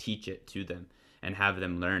can't teach it to them and have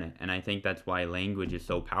them learn it. And I think that's why language is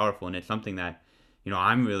so powerful, and it's something that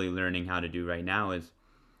I'm really learning how to do right now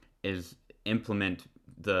is implement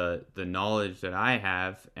the knowledge that I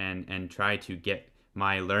have and try to get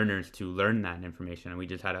my learners to learn that information. And we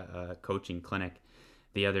just had a coaching clinic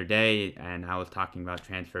the other day, and I was talking about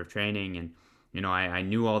transfer of training, and I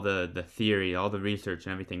knew all the theory, all the research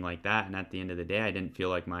and everything like that, and at the end of the day, I didn't feel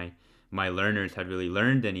like my learners had really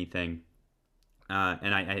learned anything,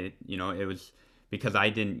 and I it was because I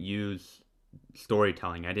didn't use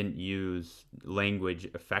storytelling, I didn't use language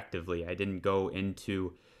effectively, I didn't go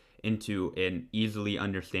into an easily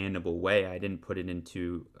understandable way, I didn't put it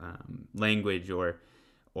into language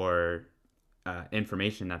or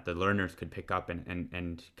information that the learners could pick up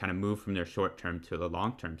and kind of move from their short term to the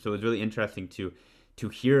long term. So it was really interesting to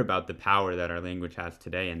hear about the power that our language has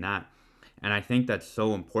today in that. And I think that's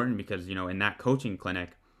so important because, in that coaching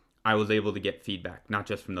clinic, I was able to get feedback, not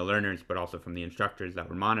just from the learners, but also from the instructors that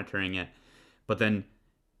were monitoring it. But then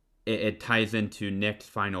it ties into Nick's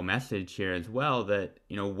final message here as well, that,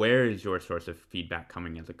 where is your source of feedback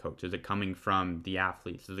coming as a coach? Is it coming from the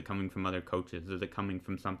athletes? Is it coming from other coaches? Is it coming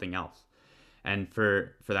from something else? And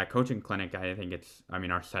for that coaching clinic, I think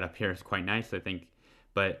our setup here is quite nice, I think,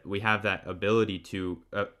 but we have that ability to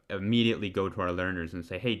immediately go to our learners and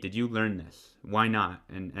say, hey, did you learn this? Why not?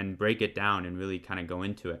 And break it down and really kind of go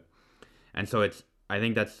into it. And so I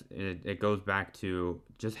think it goes back to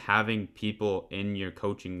just having people in your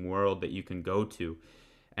coaching world that you can go to.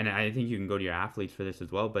 And I think you can go to your athletes for this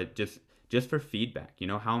as well, but just for feedback,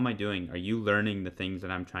 how am I doing? Are you learning the things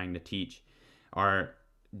that I'm trying to teach?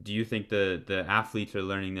 Do you think the athletes are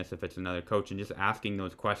learning this if it's another coach? And just asking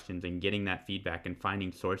those questions and getting that feedback and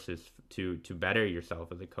finding sources to better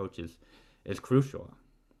yourself as a coach is crucial.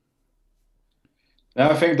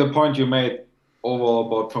 Now, I think the point you made overall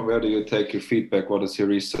about from where do you take your feedback, what is your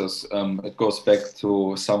resource, it goes back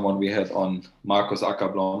to someone we had on, Markus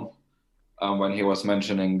Ackerblom, when he was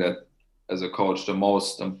mentioning that as a coach, the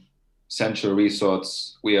most essential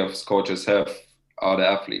resource we as coaches have are the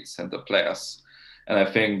athletes and the players. And I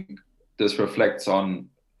think this reflects on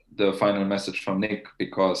the final message from Nick,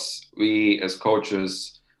 because we as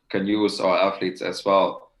coaches can use our athletes as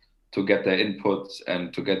well to get their input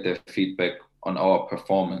and to get their feedback on our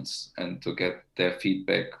performance and to get their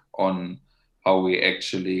feedback on how we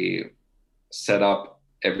actually set up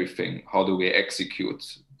everything. How do we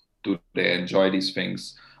execute? Do they enjoy these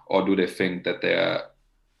things, or do they think that there are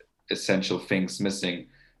essential things missing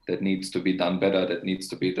that needs to be done better, that needs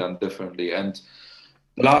to be done differently? And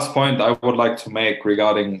the last point I would like to make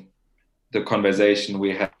regarding the conversation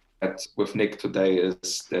we had with Nick today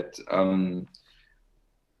is that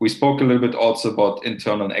we spoke a little bit also about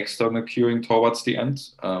internal and external cueing towards the end.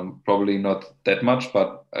 Probably not that much,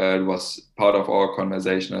 but it was part of our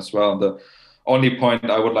conversation as well. The only point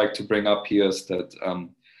I would like to bring up here is that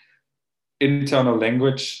internal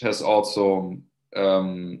language has also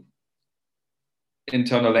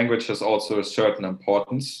a certain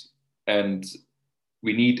importance, and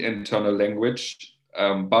we need internal language,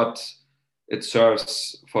 but it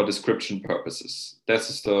serves for description purposes. This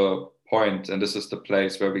is the point, and this is the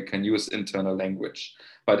place where we can use internal language.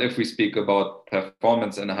 But if we speak about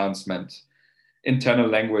performance enhancement, internal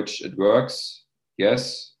language, it works,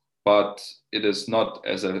 yes, but it is not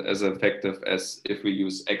as effective as if we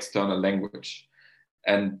use external language.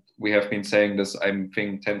 And we have been saying this, I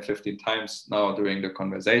think, 10, 15 times now during the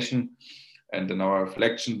conversation and in our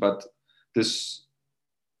reflection, but this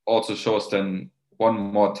also shows then one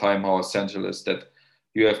more time how essential it is that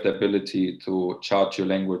you have the ability to chart your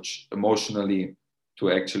language emotionally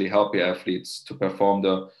to actually help your athletes to perform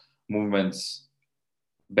the movements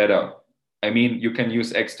better. I mean, you can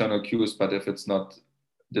use external cues, but if it's not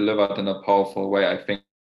delivered in a powerful way, I think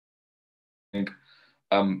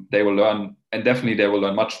they will learn, and definitely they will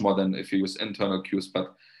learn much more than if you use internal cues.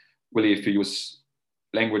 But really, if you use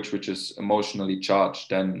language which is emotionally charged,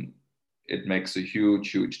 then it makes a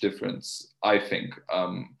huge, huge difference, I think.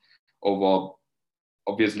 Overall,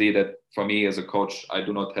 obviously, that for me as a coach, I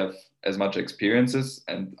do not have as much experiences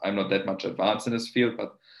and I'm not that much advanced in this field,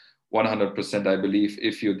 but 100% I believe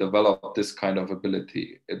if you develop this kind of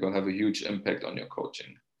ability, it will have a huge impact on your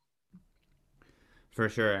coaching. For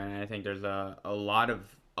sure, and I think there's a lot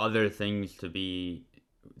of other things that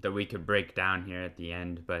we could break down here at the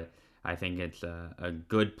end, but I think it's a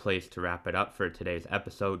good place to wrap it up for today's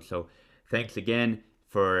episode. So thanks again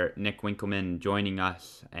for Nick Winkelman joining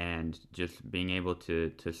us and just being able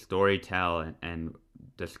to storytell and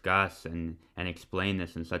discuss and explain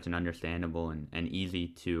this in such an understandable and easy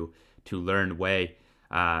to learn way.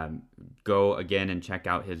 Go again and check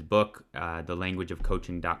out his book,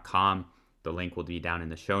 thelanguageofcoaching.com. The link will be down in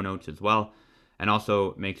the show notes as well. And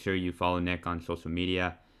also make sure you follow Nick on social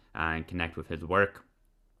media and connect with his work.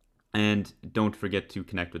 And don't forget to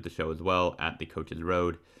connect with the show as well at The Coach's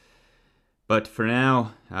Road. But for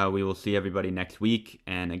now, we will see everybody next week.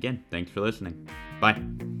 And again, thanks for listening.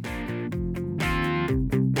 Bye.